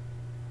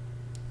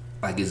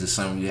 Like, is it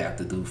something you have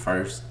to do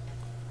first?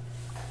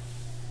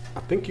 I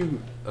think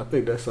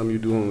that's something you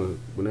do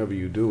whenever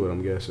you do it.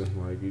 I'm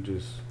guessing, like, you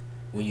just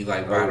when you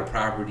like buy the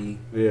property.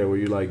 Yeah, where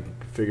you like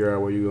figure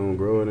out where you gonna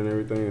grow it and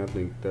everything. I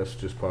think that's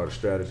just part of the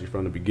strategy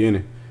from the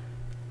beginning.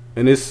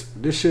 And this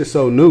shit's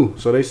so new.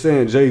 So they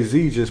saying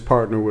Jay-Z just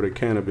partnered with a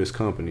cannabis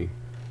company.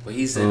 But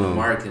he's in the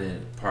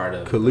marketing part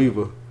of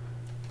Khalifa.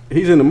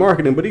 He's in the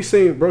marketing, but he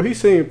seemed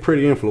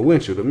pretty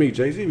influential to me.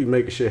 Jay-Z be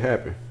making shit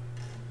happen.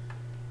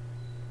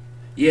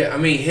 Yeah, I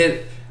mean,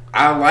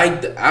 I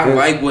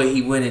like what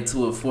he went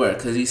into it for,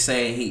 because he's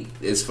saying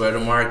it's for the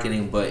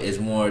marketing, but it's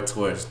more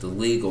towards the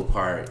legal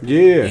part.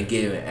 Yeah, and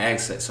giving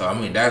access. So I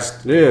mean,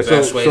 that's the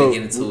best way to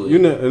get into it. You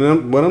know,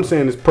 and what I'm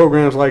saying is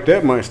programs like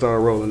that might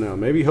start rolling out.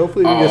 Maybe,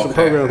 hopefully, we get some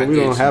programs where we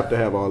don't have to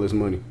have all this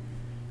money,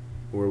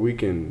 where we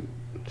can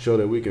show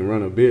that we can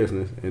run a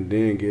business and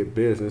then get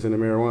business in the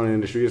marijuana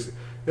industry. It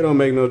don't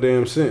make no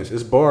damn sense.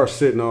 It's bars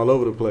sitting all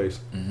over the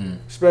place,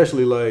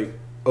 especially like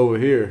over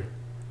here,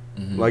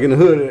 like in the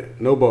hood,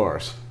 no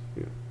bars.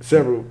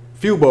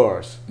 Few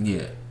bars.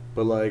 Yeah.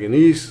 But like in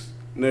these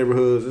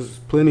neighborhoods, there's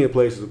plenty of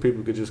places where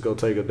people could just go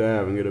take a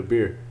dive and get a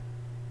beer.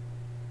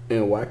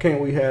 And why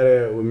can't we have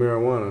that with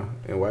marijuana?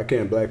 And why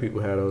can't black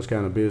people have those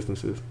kind of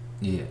businesses?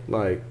 Yeah.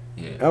 Like,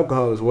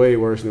 alcohol is way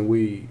worse than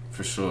weed.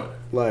 For sure.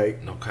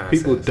 Like, no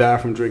people die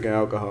from drinking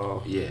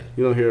alcohol. Yeah.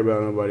 You don't hear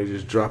about nobody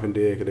just dropping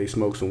dead because they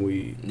smoke some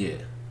weed. Yeah.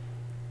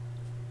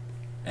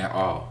 At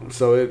all.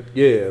 So,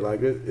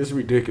 it's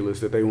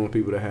ridiculous that they want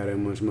people to have that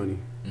much money.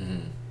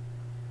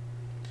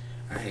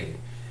 I hate it.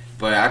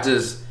 But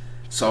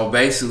so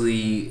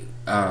basically,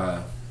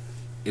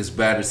 it's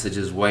better to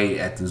just wait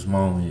at this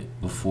moment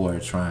before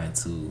trying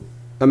to.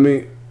 I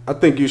mean, I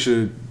think you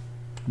should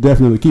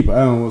definitely keep an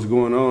eye on what's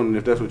going on, and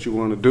if that's what you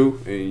want to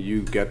do, and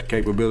you got the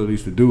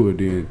capabilities to do it,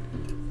 then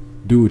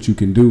do what you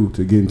can do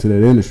to get into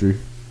that industry.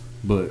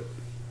 But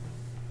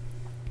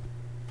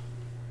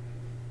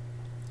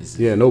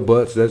yeah, no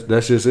buts.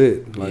 That's just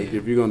it. Like,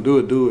 if you're gonna do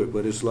it, do it.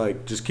 But it's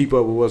like, just keep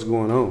up with what's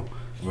going on.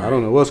 Right. I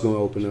don't know what's gonna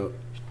open up.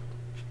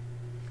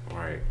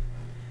 Right.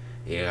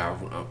 Yeah,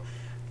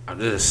 I'm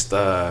just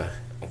I'm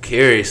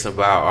curious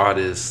about all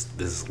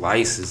this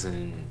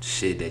licensing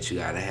shit that you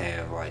gotta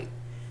have, like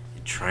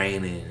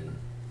training.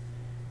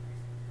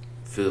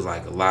 Feels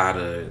like a lot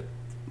of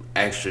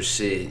extra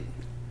shit.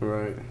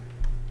 Right.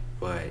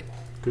 But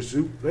because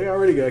they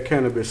already got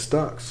cannabis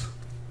stocks,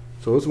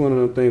 so it's one of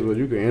them things where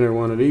you can enter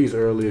one of these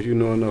early if you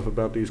know enough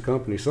about these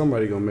companies.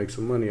 Somebody gonna make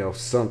some money off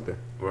something.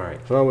 Right.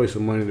 There's always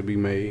some money to be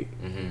made.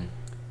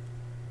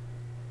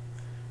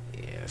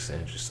 Yeah, that's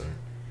interesting.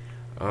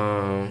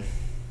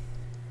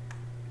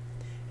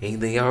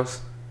 Anything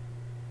else?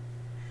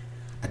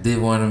 I did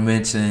want to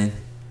mention,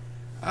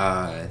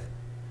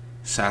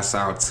 shouts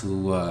out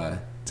to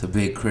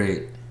Big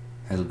Crit,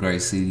 has a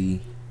great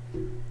CD,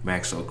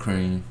 Maxo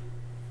Cream,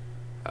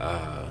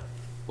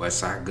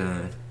 Westside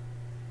Gun.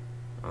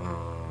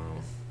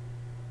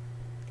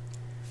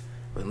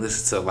 Been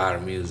listening to a lot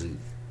of music.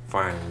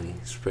 Finally,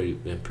 it's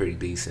been pretty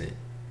decent.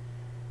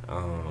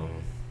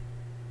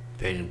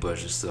 Benny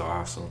Bush is still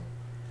awesome.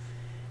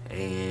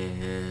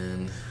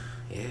 And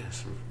yeah,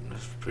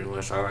 that's pretty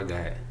much all I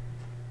got.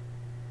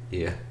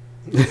 Yeah.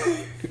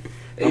 I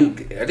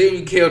didn't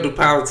even kill the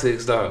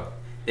politics, though.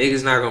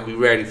 Niggas not gonna be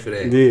ready for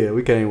that. Yeah,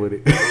 we came with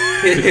it.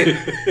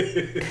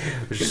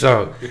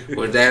 So,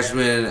 well, that's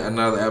been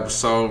another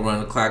episode,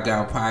 Run the Clock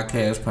Out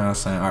Podcast,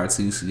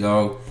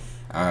 #RTCO.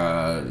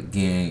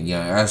 Again,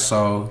 Young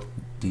SO,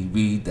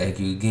 DB, thank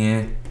you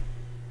again.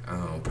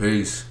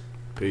 Peace.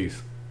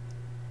 Peace.